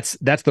that's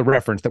the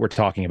reference that we're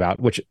talking about,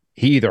 which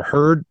he either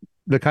heard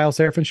the Kyle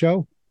Seraphin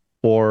show,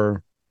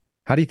 or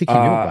how do you think he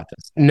knew about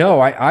this?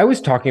 No, I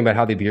was talking about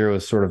how the Bureau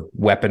is sort of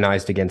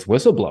weaponized against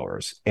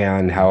whistleblowers,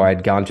 and how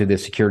I'd gone to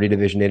this security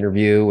division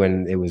interview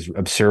and it was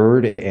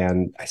absurd.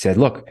 And I said,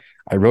 look,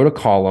 I wrote a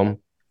column.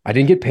 I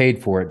didn't get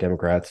paid for it,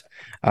 Democrats.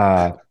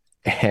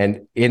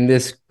 And in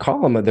this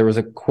column, there was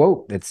a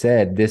quote that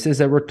said, "This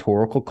is a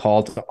rhetorical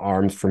call to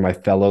arms for my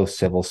fellow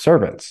civil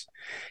servants."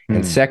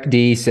 And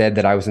SecD said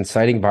that I was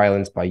inciting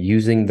violence by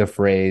using the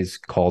phrase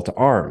 "call to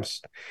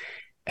arms."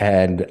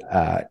 And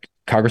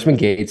Congressman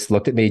Gates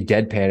looked at me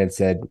deadpan and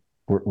said,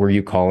 were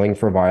you calling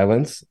for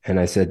violence? And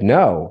I said,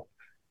 no,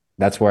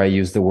 that's why I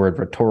used the word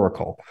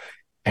rhetorical.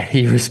 And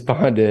he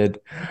responded,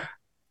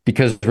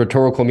 because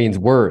rhetorical means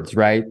words,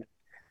 right?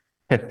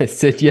 And I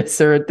said, yes,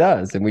 sir, it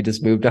does. And we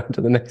just moved on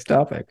to the next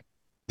topic.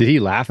 Did he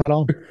laugh at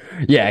all?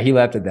 Yeah, he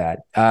laughed at that.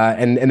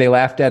 And they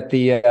laughed at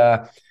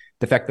the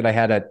fact that I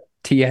had a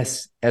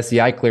TS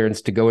SCI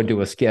clearance to go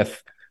into a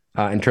skiff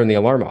and turn the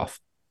alarm off.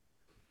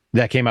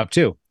 That came up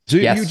too. So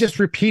yes. You just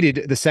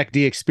repeated the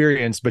SecD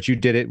experience, but you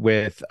did it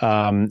with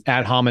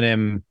ad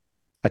hominem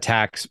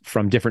attacks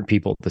from different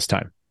people this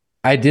time.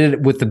 I did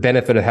it with the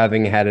benefit of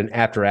having had an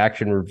after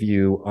action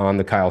review on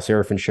the Kyle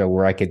Seraphin show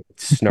where I could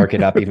snark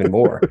it up even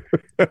more.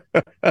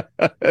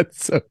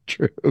 That's so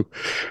true.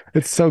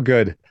 It's so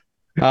good.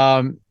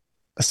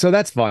 So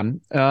that's fun.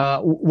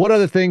 What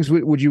other things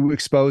would you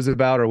expose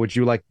about, or would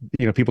you like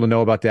people to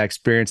know about that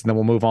experience? And then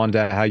we'll move on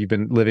to how you've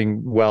been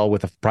living well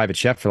with a private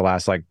chef for the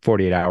last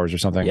 48 hours or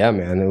something. Yeah,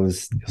 man, it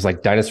was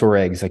like dinosaur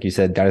eggs, like you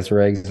said, dinosaur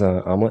eggs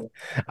omelet.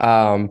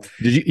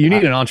 Did you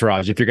need an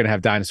entourage if you're gonna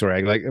have dinosaur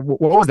egg? Like, what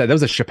was that? That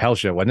was a Chappelle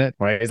show, wasn't it?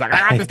 Right? He's like,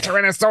 I got this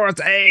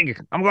Tyrannosaurus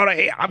egg. I'm gonna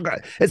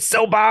it's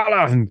so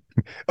violent.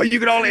 Oh, you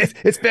can only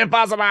it's been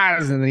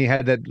fossilized, and then he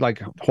had that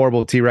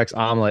horrible T-Rex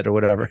omelet or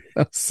whatever.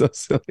 That's so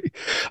silly.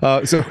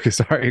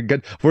 Sorry,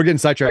 good. We're getting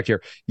sidetracked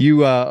here.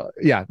 You,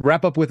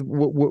 wrap up with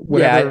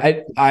whatever.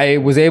 Yeah, I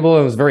was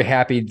very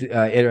happy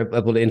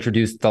able to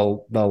introduce the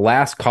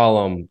last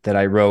column that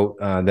I wrote,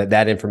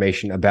 that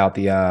information about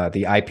the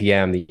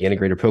IPM, the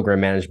Integrated Program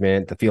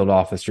Management, the Field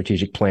Office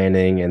Strategic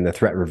Planning, and the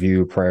Threat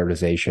Review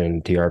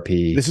Prioritization,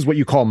 TRP. This is what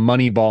you call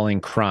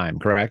moneyballing crime,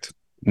 correct?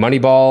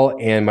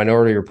 Moneyball and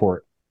Minority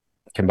Report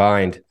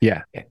combined.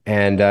 Yeah.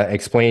 And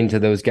explain to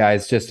those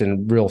guys just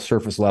in real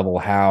surface level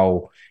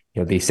how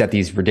they set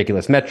these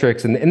ridiculous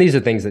metrics. And these are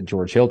things that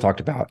George Hill talked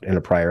about in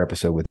a prior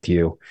episode with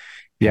you.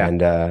 Yeah.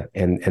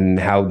 And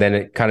how then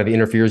it kind of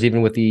interferes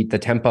even with the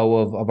tempo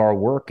of our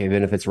work,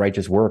 even if it's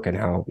righteous work, and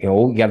how,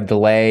 we got to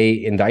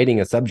delay indicting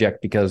a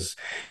subject because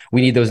we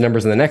need those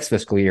numbers in the next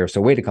fiscal year.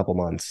 So wait a couple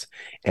months.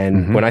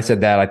 And when I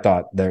said that, I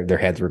thought their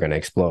heads were going to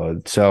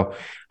explode. So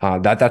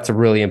that's a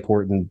really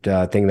important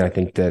thing that I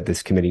think that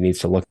this committee needs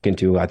to look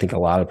into. I think a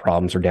lot of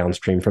problems are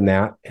downstream from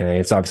that, and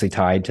it's obviously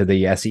tied to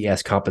the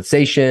SES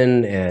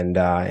compensation and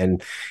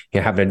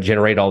having to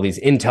generate all these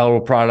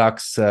Intel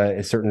products,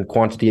 a certain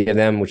quantity of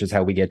them, which is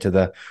how we get to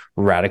the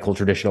radical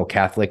traditional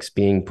Catholics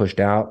being pushed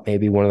out.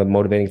 Maybe one of the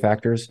motivating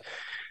factors.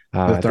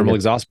 The thermal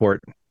exhaust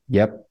port.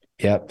 Yep.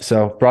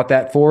 So brought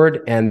that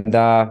forward, and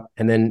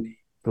then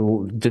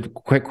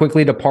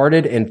quickly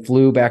departed and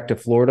flew back to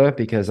Florida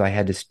because I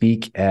had to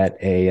speak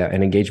at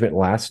an engagement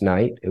last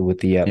night with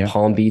the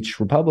Palm Beach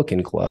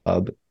Republican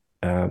Club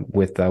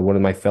with one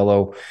of my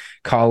fellow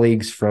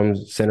colleagues from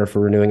Center for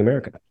Renewing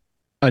America.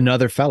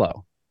 Another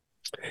fellow?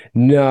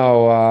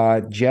 No,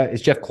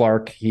 it's Jeff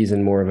Clark. He's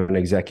in more of an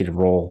executive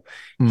role.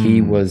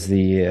 He was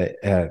he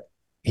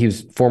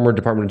was former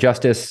Department of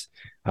Justice.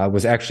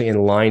 Was actually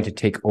in line to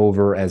take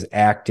over as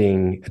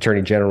acting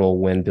Attorney General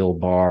when Bill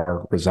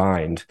Barr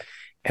resigned.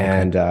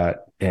 And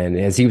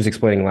as he was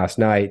explaining last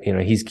night,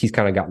 he's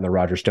kind of gotten the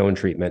Roger Stone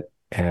treatment,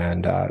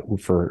 and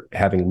for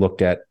having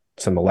looked at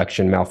some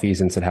election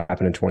malfeasance that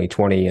happened in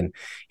 2020, and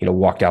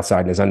walked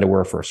outside in his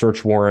underwear for a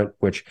search warrant,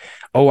 which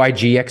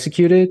OIG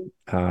executed.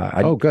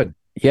 Good.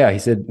 Yeah, he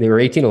said they were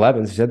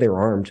 1811s. He said they were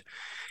armed,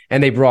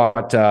 and they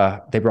brought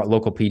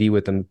local PD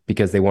with them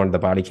because they wanted the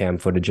body cam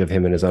footage of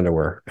him in his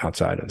underwear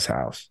outside of his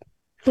house.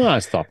 Oh,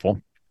 that's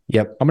thoughtful.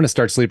 Yep, I'm going to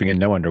start sleeping in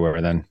no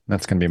underwear then.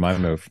 That's going to be my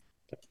move.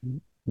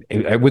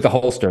 With a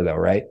holster, though,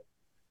 right?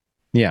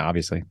 Yeah,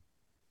 obviously.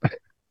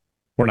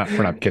 We're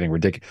not kidding.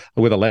 Ridiculous.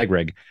 With a leg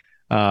rig.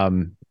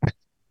 Totally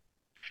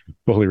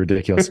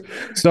ridiculous.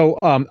 So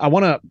I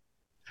want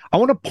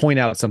to point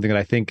out something that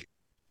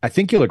I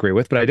think you'll agree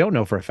with, but I don't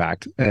know for a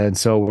fact. And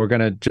so we're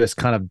going to just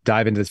kind of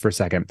dive into this for a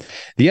second.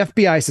 The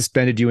FBI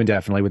suspended you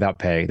indefinitely without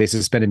pay. They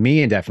suspended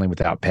me indefinitely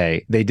without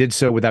pay. They did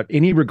so without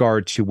any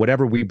regard to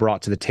whatever we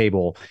brought to the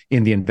table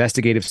in the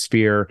investigative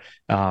sphere.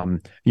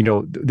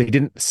 They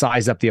didn't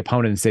size up the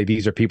opponent and say,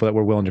 these are people that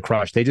we're willing to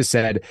crush. They just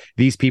said,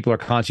 these people are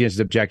conscientious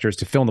objectors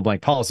to fill in the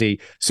blank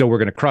policy, so we're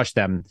going to crush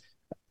them.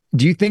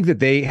 Do you think that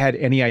they had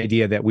any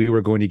idea that we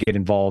were going to get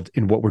involved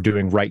in what we're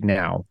doing right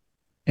now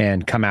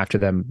and come after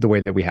them the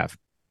way that we have?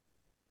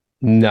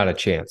 Not a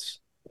chance.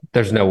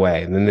 There's no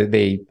way. And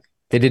they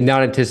did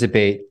not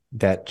anticipate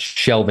that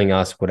shelving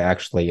us would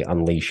actually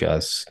unleash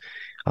us.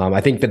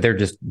 I think that they're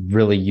just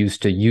really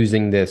used to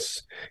using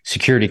this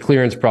security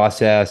clearance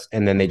process,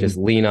 and then they just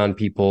lean on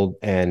people.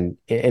 And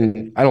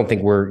I don't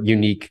think we're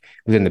unique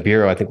within the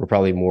Bureau. I think we're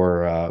probably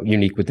more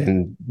unique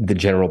within the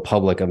general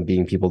public on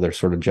being people that are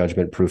sort of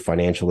judgment proof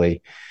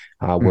financially,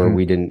 where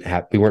we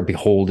weren't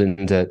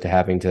beholden to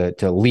having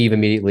to leave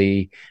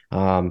immediately.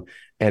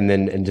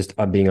 And just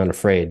being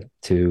unafraid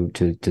to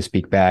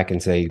speak back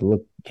and say,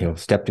 look,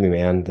 step to me,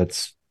 man.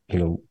 That's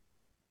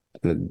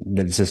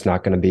just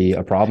not going to be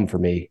a problem for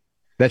me.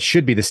 That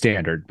should be the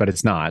standard, but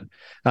it's not.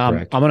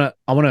 I want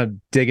to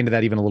dig into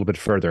that even a little bit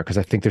further, because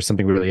I think there's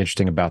something really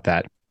interesting about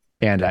that.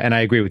 And I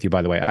agree with you,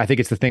 by the way. I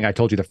think it's the thing I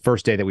told you the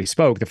first day that we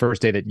spoke, the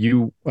first day that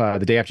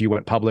the day after you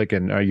went public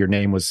and your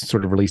name was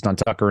sort of released on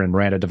Tucker and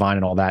Miranda Devine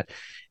and all that.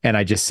 And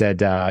I just said,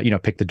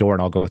 pick the door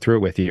and I'll go through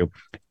it with you.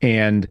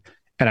 And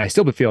I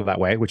still feel that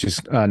way, which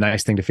is a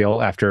nice thing to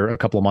feel after a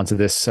couple of months of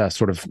this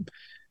sort of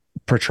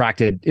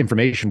protracted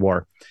information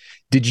war.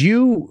 Did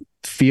you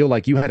feel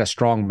like you had a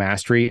strong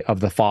mastery of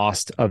the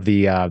FOST, of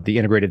the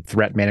Integrated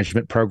Threat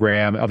Management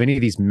Program, of any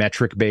of these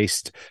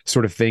metric-based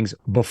sort of things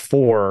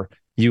before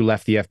you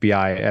left the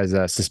FBI as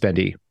a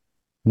suspendee?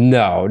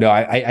 No.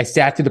 I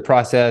sat through the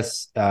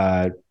process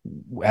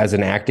as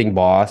an acting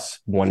boss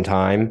one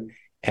time,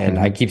 and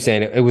I keep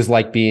saying it was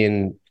like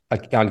being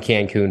on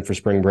Cancun for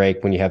spring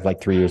break when you have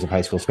like 3 years of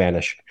high school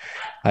Spanish.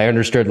 I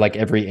understood like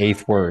every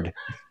eighth word.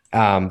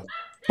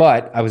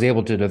 But I was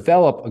able to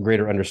develop a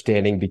greater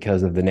understanding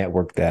because of the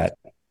network that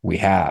we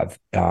have,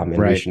 and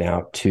reaching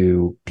out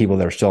to people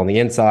that are still on the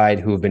inside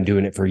who have been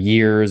doing it for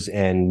years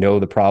and know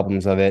the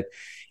problems of it.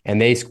 And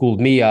they schooled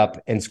me up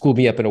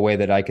in a way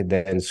that I could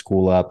then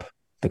school up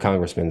the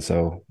congressman.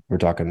 So we're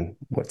talking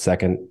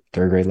second,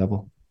 third grade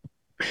level.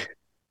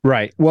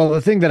 Right. Well,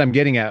 the thing that I'm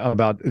getting at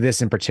about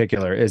this in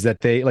particular is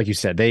that they, like you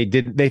said,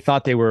 they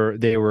thought they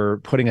were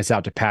putting us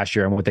out to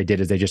pasture. And what they did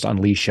is they just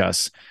unleash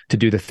us to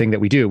do the thing that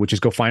we do, which is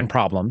go find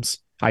problems,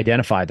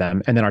 identify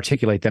them, and then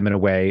articulate them in a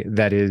way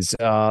that is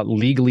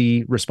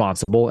legally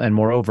responsible. And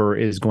moreover,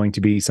 is going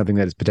to be something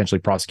that is potentially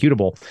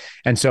prosecutable.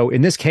 And so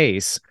in this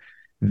case,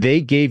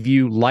 they gave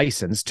you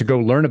license to go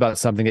learn about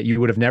something that you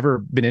would have never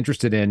been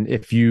interested in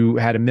if you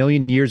had a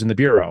million years in the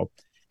Bureau.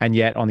 And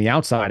yet on the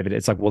outside of it,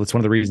 it's like, well, it's one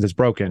of the reasons it's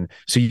broken.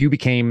 So you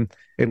became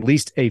at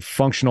least a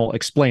functional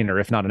explainer,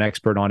 if not an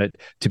expert on it,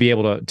 to be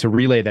able to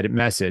relay that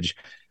message.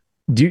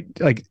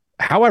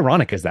 How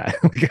ironic is that?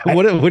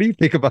 What do you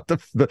think about the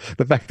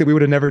fact that we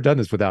would have never done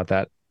this without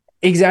that?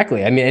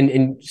 Exactly. I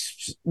mean,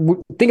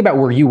 think about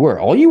where you were.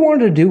 All you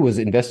wanted to do was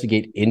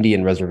investigate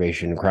Indian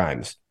reservation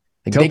crimes.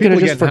 Like, Tell they could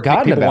people have just again how many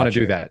forgotten people want about to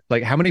do you. that.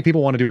 Like, how many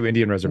people want to do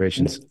Indian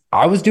reservations?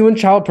 I was doing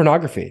child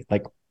pornography.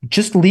 Like,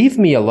 just leave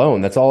me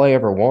alone. That's all I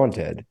ever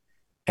wanted.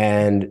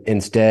 And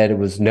instead, it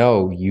was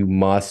no. You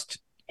must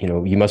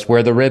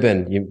wear the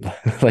ribbon. You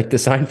like the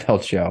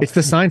Seinfeld show. It's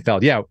the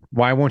Seinfeld. Yeah.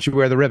 Why won't you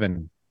wear the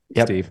ribbon,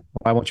 Yep. Steve?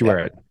 Why won't you wear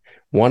it?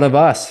 One of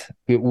us.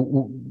 I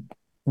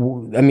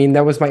mean,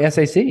 that was my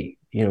SAC.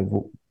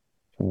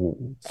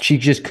 She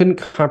just couldn't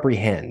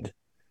comprehend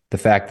the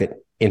fact that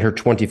in her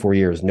 24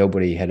 years,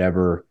 nobody had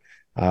ever,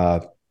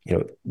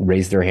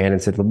 raised their hand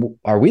and said,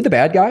 "Are we the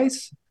bad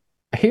guys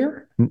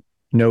here?"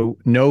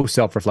 No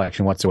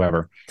self-reflection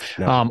whatsoever.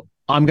 No.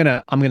 I'm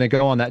gonna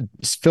go on that.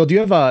 Phil, do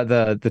you have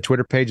the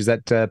Twitter page? Is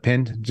that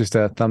pinned? Just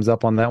a thumbs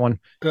up on that one.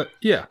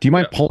 Yeah. Do you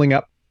mind pulling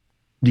up?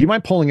 Do you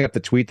mind pulling up the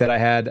tweet that I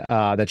had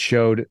that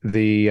showed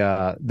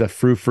the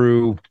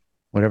frou-frou,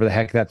 whatever the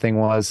heck that thing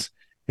was?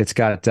 It's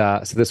got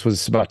so this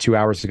was about 2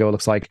 hours ago. It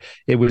looks like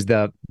it was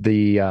the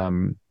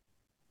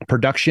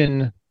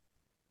production.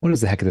 What is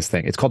the heck of this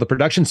thing? It's called the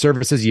Production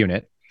Services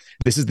Unit.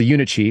 This is the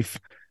unit chief,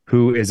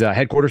 who is a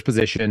headquarters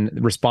position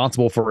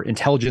responsible for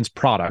intelligence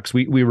products.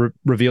 We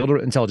revealed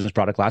an intelligence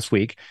product last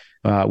week,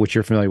 which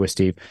you're familiar with,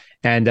 Steve.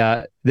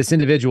 And this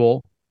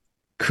individual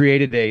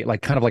created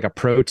kind of like a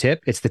pro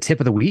tip. It's the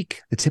tip of the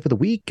week at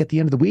the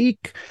end of the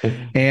week.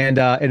 And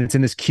it's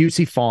in this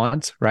cutesy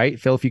font, right?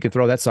 Phil, if you could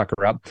throw that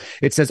sucker up.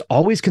 It says,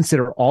 always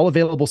consider all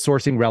available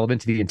sourcing relevant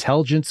to the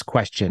intelligence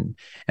question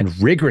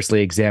and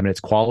rigorously examine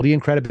its quality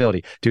and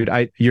credibility. Dude,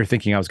 you're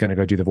thinking I was going to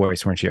go do the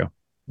voice, weren't you?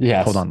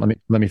 Yes. Hold on.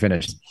 Let me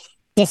finish.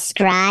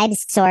 Describe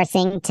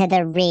sourcing to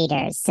the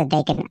readers so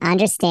they can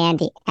understand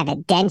the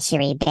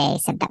evidentiary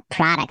base of the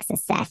product's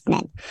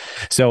assessment.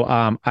 So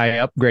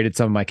I upgraded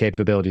some of my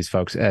capabilities,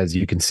 folks, as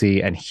you can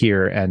see and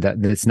hear, and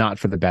it's not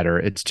for the better.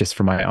 It's just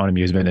for my own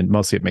amusement, and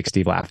mostly it makes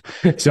Steve laugh.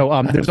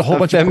 So there's a whole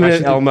bunch of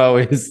questions. Elmo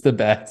is the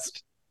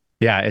best.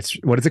 Yeah,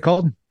 what is it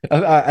called?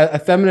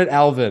 Effeminate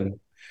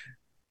Alvin.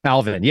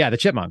 Alvin, yeah, the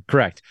chipmunk,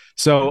 correct.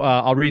 So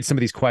I'll read some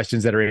of these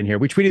questions that are in here.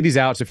 We tweeted these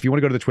out, so if you want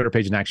to go to the Twitter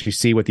page and actually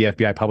see what the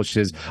FBI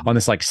publishes on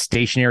this like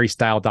stationary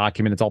style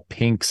document, it's all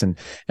pinks and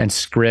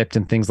script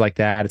and things like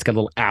that. It's got a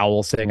little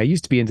owl saying, "I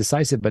used to be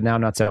indecisive, but now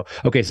not so."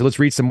 Okay, so let's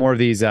read some more of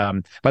these.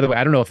 By the way,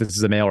 I don't know if this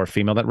is a male or a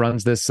female that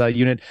runs this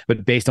unit,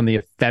 but based on the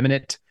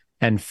effeminate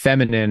and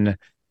feminine,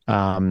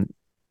 whatever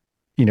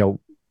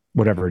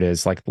it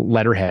is, like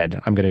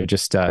letterhead, I'm going to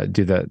just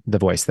do the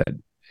voice that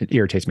it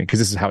irritates me because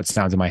this is how it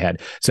sounds in my head.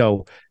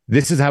 So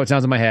this is how it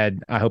sounds in my head.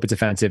 I hope it's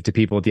offensive to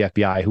people at the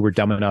FBI who were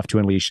dumb enough to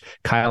unleash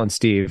Kyle and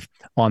Steve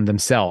on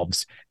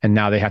themselves. And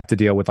now they have to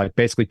deal with like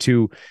basically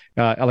two,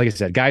 like I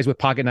said, guys with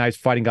pocket knives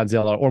fighting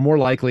Godzilla, or more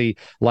likely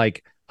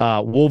like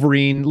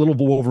little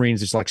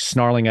Wolverines just like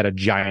snarling at a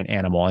giant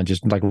animal and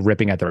just like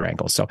ripping at their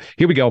ankles. So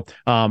here we go.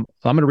 I'm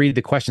going to read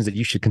the questions that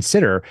you should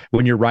consider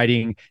when you're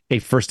writing a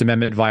First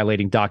Amendment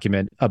violating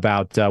document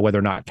about whether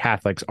or not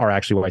Catholics are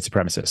actually white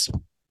supremacists.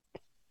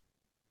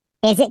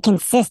 Is it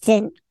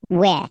consistent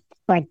with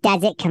or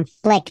does it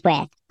conflict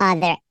with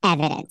other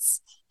evidence?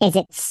 Is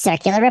it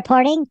circular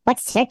reporting?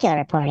 What's circular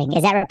reporting?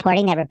 Is that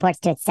reporting that reports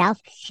to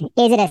itself?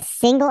 Is it a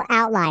single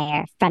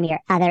outlier from your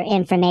other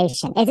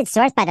information? Is it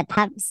sourced by the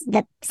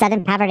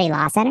Southern Poverty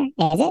Law Center?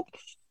 Is it?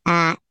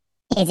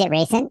 Is it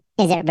recent?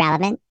 Is it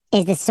relevant?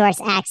 Is the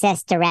source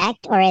access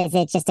direct, or is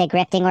it just a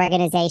grifting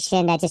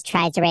organization that just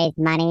tries to raise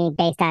money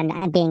based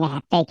on being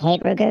a fake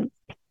hate group?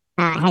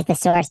 Has the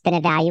source been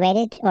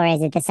evaluated, or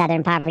is it the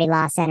Southern Poverty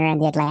Law Center in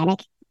the Atlantic?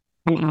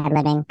 I'm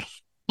ad-libbing.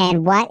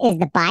 And what is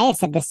the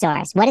bias of the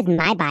source? What is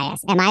my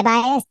bias? Am I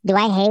biased? Do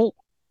I hate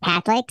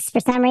Catholics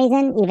for some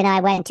reason, even though I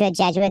went to a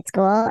Jesuit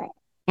school?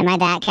 Am I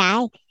that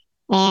guy?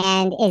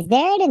 And is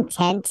there an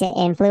intent to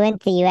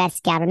influence the U.S.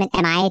 government?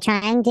 Am I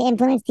trying to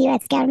influence the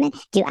U.S. government?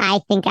 Do I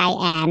think I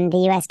am the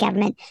U.S.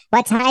 government?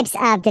 What types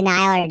of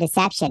denial or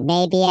deception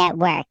may be at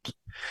work?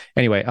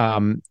 Anyway,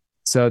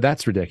 so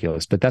that's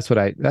ridiculous, but that's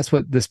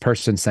what this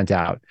person sent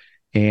out,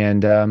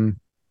 and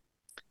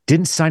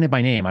didn't sign it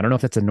by name. I don't know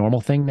if that's a normal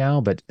thing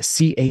now, but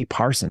C.A.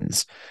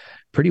 Parsons,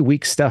 pretty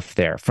weak stuff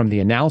there, from the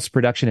Analysis,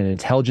 Production, and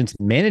Intelligence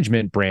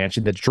Management Branch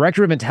and the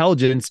Director of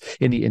Intelligence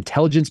in the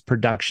Intelligence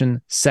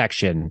Production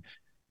Section.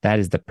 That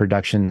is the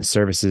Production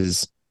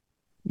Services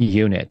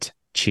Unit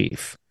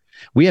Chief.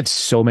 We have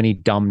so many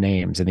dumb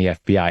names in the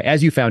FBI,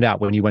 as you found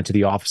out when you went to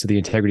the Office of the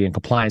Integrity and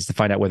Compliance to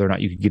find out whether or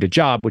not you could get a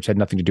job, which had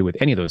nothing to do with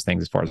any of those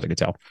things, as far as I could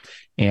tell.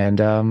 And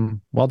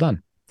well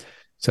done.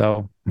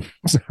 So,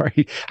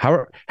 sorry.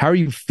 How are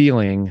you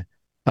feeling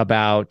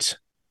about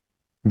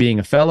being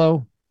a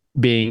fellow,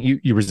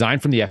 you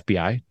resigned from the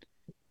FBI,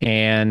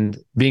 and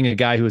being a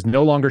guy who is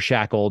no longer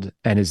shackled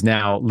and is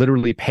now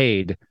literally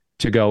paid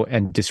to go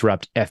and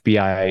disrupt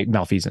FBI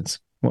malfeasance?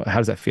 How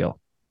does that feel?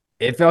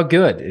 It felt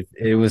good.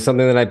 It was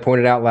something that I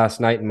pointed out last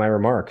night in my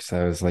remarks.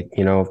 I was like,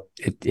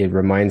 it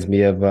reminds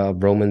me of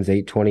Romans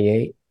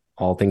 8:28.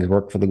 All things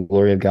work for the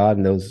glory of God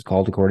and those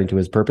called according to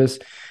his purpose.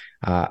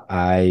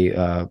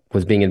 I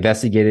was being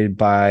investigated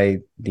by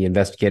the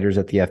investigators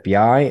at the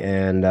FBI,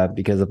 and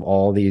because of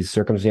all these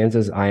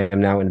circumstances, I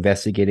am now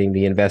investigating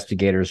the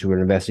investigators who are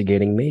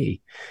investigating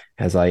me,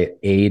 as I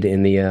aid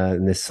in the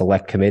in this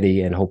select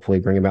committee and hopefully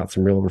bring about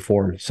some real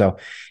reform. So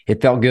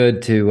it felt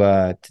good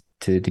to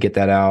get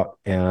that out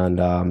and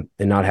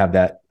not have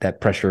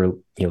that pressure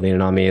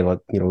leaning on me.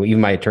 Even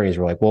my attorneys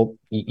were like, well,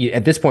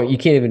 at this point you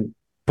can't even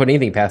put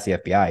anything past the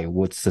FBI.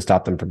 What's to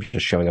stop them from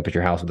just showing up at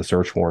your house with a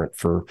search warrant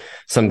for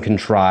some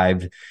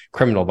contrived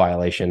criminal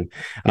violation?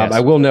 Yes. I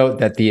will note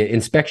that the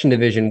inspection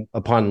division,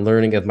 upon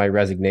learning of my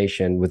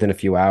resignation within a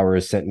few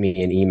hours, sent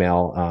me an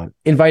email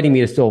inviting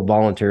me to still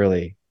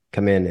voluntarily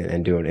come in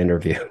and do an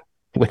interview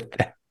with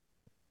them.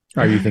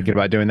 Are you thinking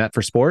about doing that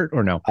for sport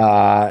or no?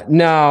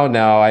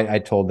 No. I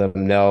told them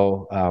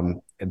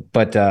no.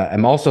 But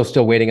I'm also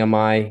still waiting on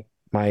my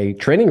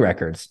training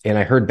records, and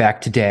I heard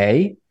back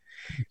today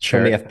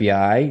from the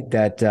FBI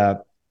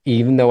that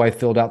even though I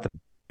filled out the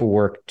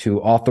paperwork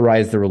to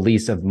authorize the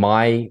release of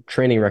my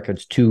training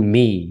records to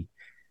me,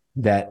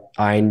 that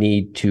I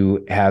need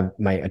to have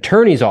my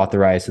attorneys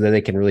authorized so that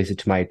they can release it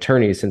to my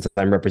attorneys. Since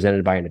I'm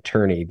represented by an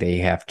attorney, they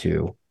have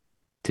to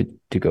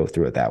go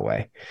through it that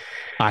way.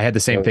 I had the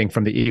same thing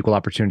from the equal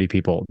opportunity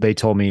people. They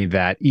told me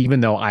that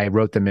even though I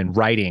wrote them in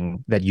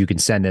writing that you can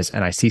send this,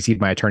 and I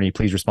CC'd my attorney,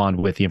 please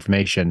respond with the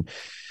information,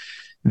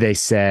 they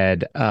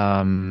said,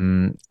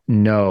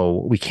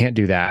 no, we can't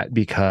do that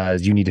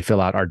because you need to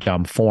fill out our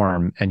dumb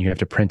form and you have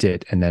to print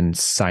it and then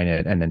sign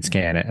it and then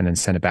scan it and then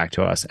send it back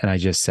to us. And I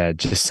just said,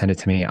 just send it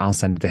to me. I'll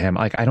send it to him.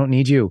 Like, I don't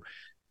need you,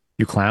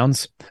 you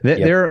clowns.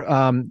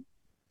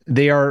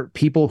 They are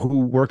people who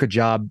work a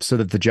job so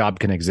that the job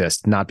can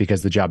exist, not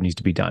because the job needs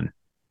to be done.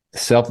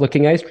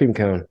 Self-looking ice cream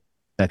cone.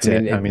 That's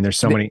it. I mean, there's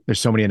so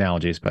many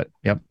analogies, but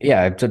yep.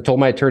 Yeah, I told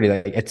my attorney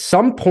that at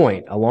some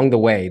point along the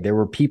way, there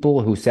were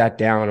people who sat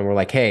down and were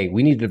like, hey,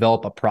 we need to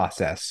develop a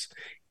process.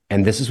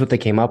 And this is what they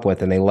came up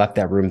with. And they left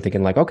that room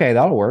thinking like, okay,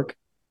 that'll work.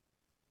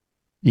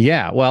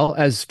 Yeah. Well,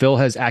 as Phil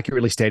has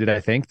accurately stated,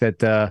 I think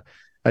that a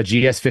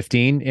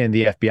GS-15 in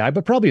the FBI,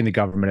 but probably in the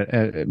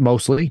government,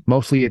 mostly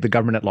the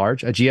government at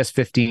large, a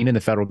GS-15 in the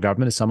federal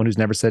government is someone who's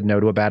never said no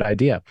to a bad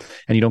idea.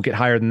 And you don't get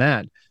higher than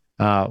that.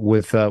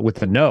 With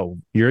the no,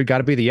 you got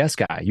to be the yes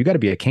guy. You got to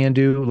be a can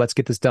do. Let's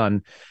get this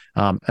done.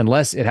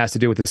 Unless it has to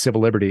do with the civil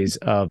liberties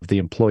of the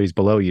employees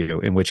below you,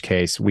 in which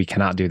case we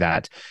cannot do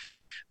that.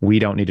 We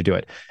don't need to do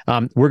it.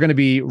 We're going to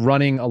be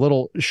running a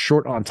little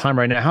short on time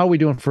right now. How are we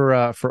doing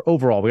for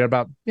overall? We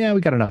got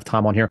enough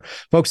time on here,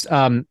 folks.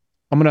 I'm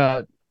going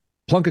to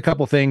plunk a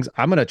couple things.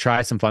 I'm going to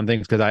try some fun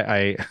things because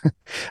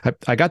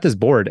I got this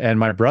board and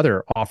my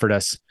brother offered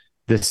us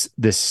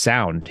this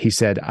sound. He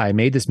said, I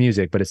made this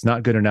music, but it's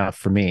not good enough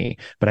for me,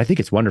 but I think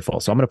it's wonderful.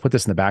 So I'm going to put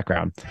this in the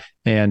background,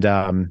 and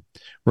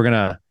we're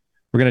going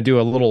to do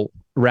a little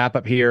wrap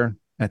up here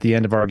at the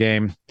end of our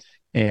game,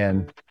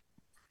 and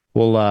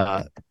we'll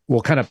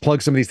kind of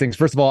plug some of these things.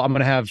 First of all, I'm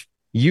going to have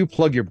you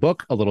plug your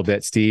book a little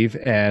bit, Steve,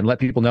 and let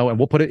people know, and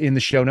we'll put it in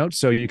the show notes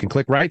so you can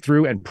click right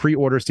through and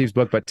pre-order Steve's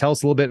book, but tell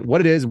us a little bit what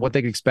it is and what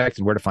they can expect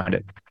and where to find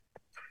it.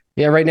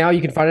 Yeah, right now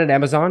you can find it at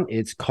Amazon.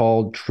 It's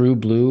called True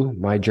Blue: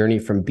 My Journey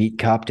from Beat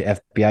Cop to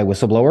FBI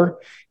Whistleblower.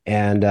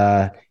 And,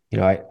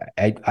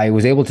 I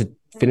was able to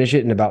finish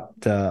it in about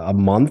a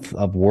month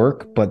of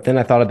work, but then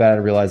I thought about it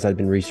and realized I'd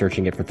been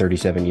researching it for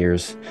 37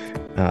 years.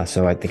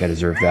 So I think I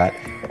deserve that.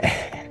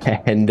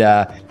 And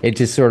it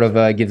just sort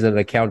of gives an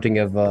accounting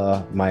of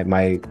my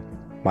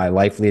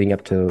life leading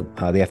up to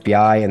the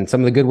FBI and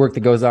some of the good work that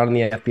goes on in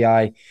the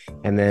FBI,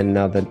 and then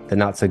the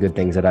not so good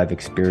things that I've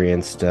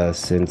experienced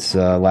since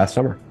last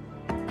summer.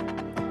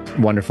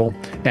 Wonderful.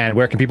 And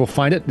where can people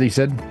find it? You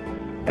said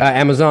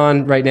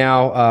Amazon right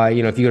now.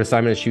 If you go to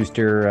Simon &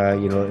 Schuster,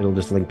 it'll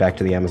just link back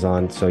to the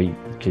Amazon, so you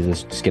can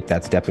just skip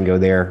that step and go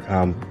there.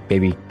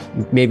 Maybe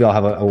I'll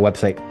have a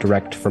website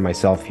direct for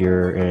myself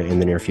here in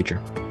the near future.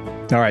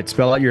 All right,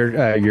 spell out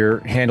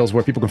your handles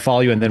where people can follow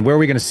you, and then where are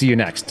we going to see you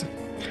next?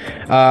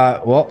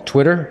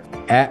 Twitter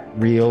at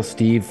Real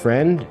Steve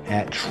Friend,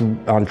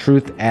 on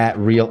Truth at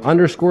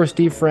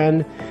Real_Steve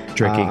Friend.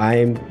 Tricky.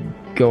 I'm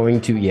going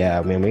to, we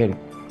got to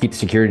keep the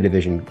security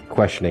division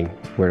questioning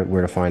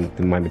where to find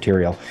my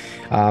material.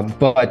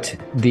 But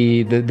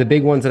the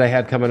big ones that I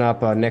have coming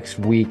up next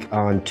week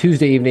on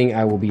Tuesday evening,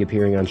 I will be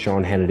appearing on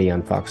Sean Hannity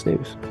on Fox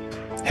News.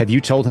 Have you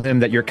told him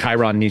that your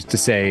Chiron needs to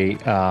say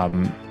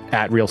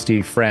at Real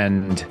Steve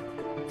Friend,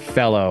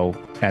 fellow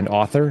and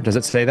author? Does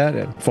it say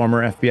that?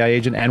 Former FBI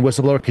agent and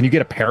whistleblower? Can you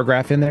get a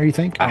paragraph in there, you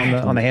think,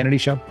 on the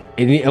Hannity show?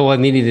 It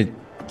needed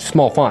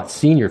small font,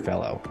 senior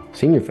fellow.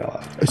 Senior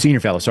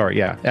fellow, sorry,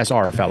 yeah.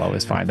 SR fellow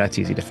is fine. That's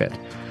easy to fit.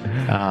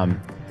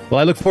 Well,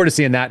 I look forward to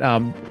seeing that.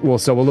 We'll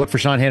look for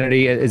Sean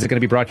Hannity. Is it going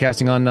to be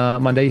broadcasting on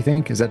Monday, you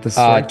think? Is that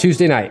the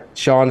Tuesday night.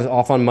 Sean's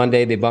off on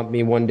Monday. They bumped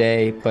me one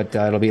day, but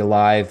it'll be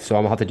live. So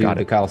I'm going to have to do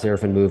the Kyle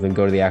Seraphin move and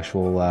go to the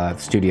actual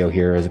studio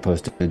here as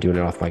opposed to doing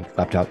it off my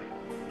laptop.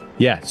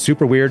 Yeah,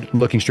 super weird,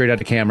 looking straight at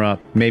the camera,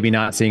 maybe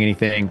not seeing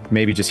anything,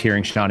 maybe just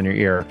hearing Sean in your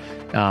ear.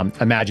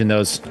 Imagine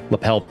those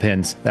lapel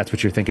pins. That's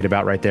what you're thinking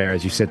about right there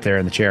as you sit there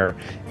in the chair.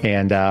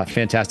 And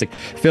fantastic.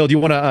 Phil, do you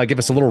want to give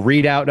us a little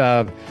readout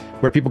of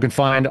where people can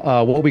find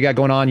what we got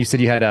going on? You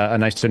said you had a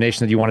nice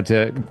donation that you wanted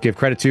to give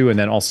credit to, and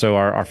then also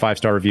our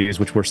 5-star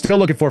reviews, which we're still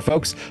looking for,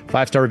 folks.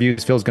 5-star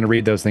reviews. Phil's going to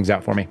read those things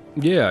out for me.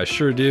 Yeah, I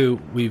sure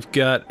do. We've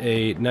got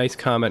a nice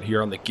comment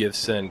here on the Give,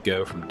 Send,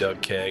 Go from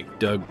Doug K.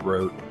 Doug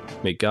wrote,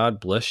 "May God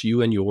bless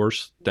you and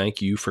yours.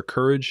 Thank you for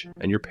courage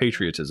and your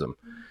patriotism.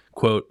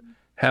 Quote,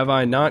 have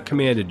I not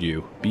commanded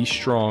you? Be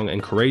strong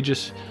and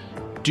courageous.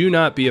 Do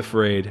not be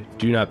afraid.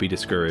 Do not be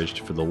discouraged,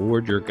 for the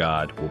Lord your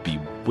God will be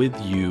with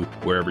you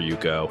wherever you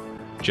go."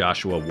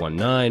 Joshua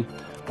 1:9.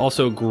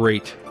 Also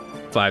great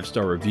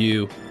 5-star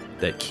review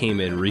that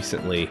came in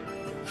recently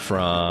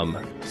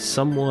from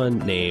someone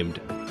named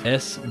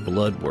S.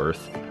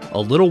 Bloodworth. "A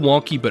little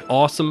wonky but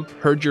awesome.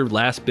 Heard your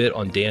last bit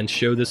on Dan's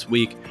show this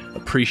week.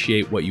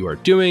 Appreciate what you are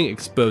doing,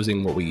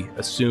 exposing what we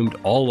assumed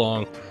all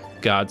along.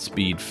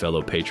 Godspeed,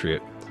 fellow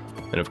patriot."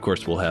 And of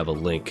course, we'll have a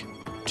link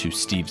to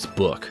Steve's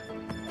book,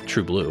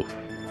 True Blue,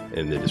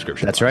 in the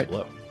description. That's right.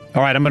 Below.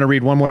 All right, I'm going to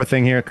read one more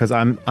thing here because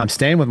I'm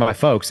staying with my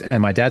folks,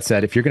 and my dad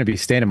said if you're going to be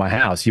staying in my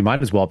house, you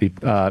might as well be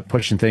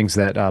pushing things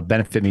that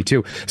benefit me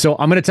too. So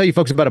I'm going to tell you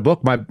folks about a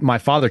book my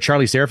father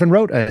Charlie Seraphin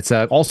wrote. It's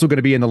also going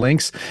to be in the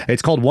links.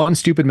 It's called One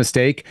Stupid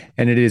Mistake,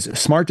 and it is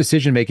smart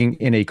decision making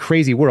in a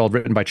crazy world,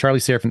 written by Charlie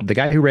Seraphin, the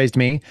guy who raised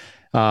me.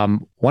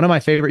 One of my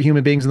favorite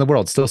human beings in the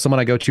world, still someone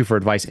I go to for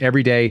advice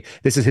every day.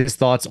 This is his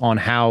thoughts on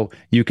how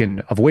you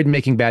can avoid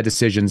making bad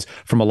decisions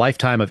from a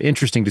lifetime of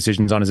interesting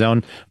decisions on his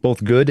own,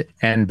 both good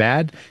and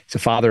bad. He's a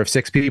father of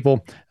 6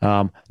 people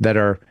that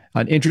are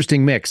an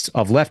interesting mix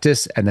of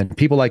leftists and then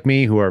people like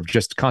me who are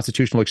just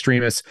constitutional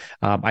extremists.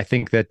 I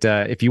think that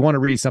if you want to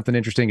read something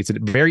interesting, it's a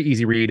very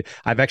easy read.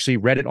 I've actually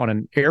read it on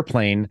an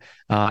airplane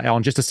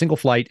on just a single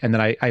flight, and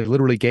then I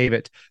literally gave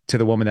it to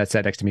the woman that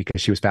sat next to me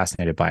because she was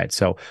fascinated by it.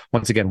 So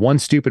once again, One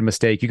Stupid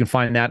Mistake. You can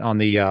find that on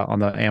the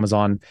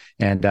Amazon,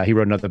 and he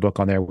wrote another book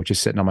on there, which is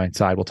sitting on my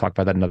side. We'll talk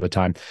about that another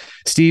time.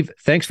 Steve,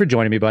 thanks for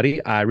joining me,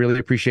 buddy. I really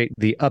appreciate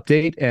the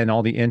update and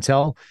all the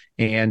intel,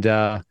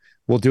 and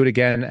we'll do it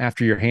again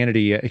after your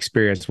Hannity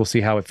experience. We'll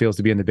see how it feels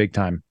to be in the big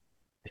time.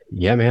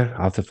 Yeah, man.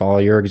 I'll have to follow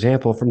your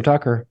example from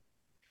Tucker.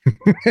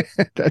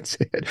 That's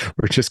it.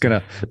 We're just going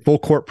to full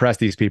court press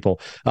these people.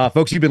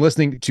 Folks, you've been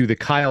listening to the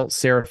Kyle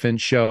Seraphin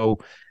Show.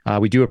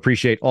 We do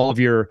appreciate all of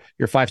your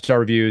 5-star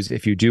reviews.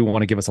 If you do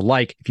want to give us a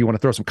like, if you want to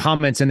throw some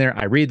comments in there,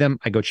 I read them.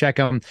 I go check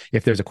them.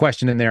 If there's a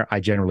question in there, I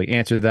generally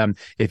answer them.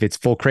 If it's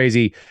full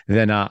crazy,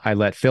 then I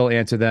let Phil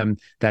answer them.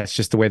 That's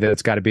just the way that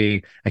it's got to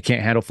be. I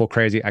can't handle full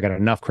crazy. I got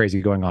enough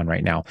crazy going on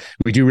right now.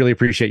 We do really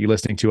appreciate you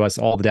listening to us.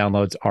 All the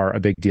downloads are a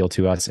big deal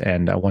to us.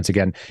 And once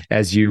again,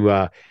 as you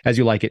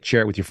like it,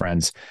 share it with your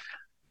friends.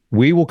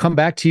 We will come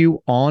back to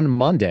you on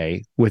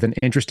Monday with an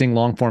interesting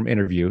long-form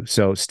interview.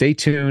 So stay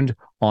tuned.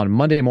 On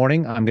Monday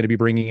morning, I'm going to be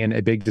bringing in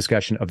a big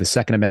discussion of the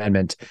Second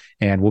Amendment,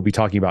 and we'll be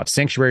talking about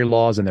sanctuary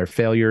laws and their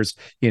failures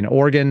in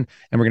Oregon.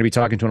 And we're going to be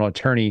talking to an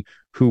attorney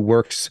who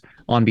works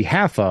on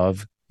behalf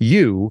of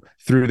you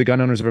through the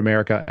Gun Owners of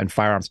America and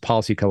Firearms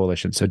Policy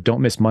Coalition. So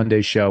don't miss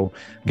Monday's show.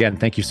 Again,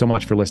 thank you so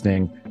much for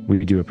listening.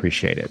 We do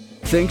appreciate it.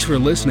 Thanks for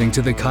listening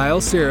to the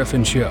Kyle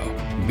Seraphin Show.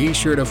 Be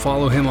sure to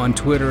follow him on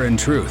Twitter and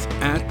Truth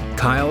at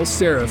Kyle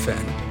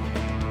Seraphin.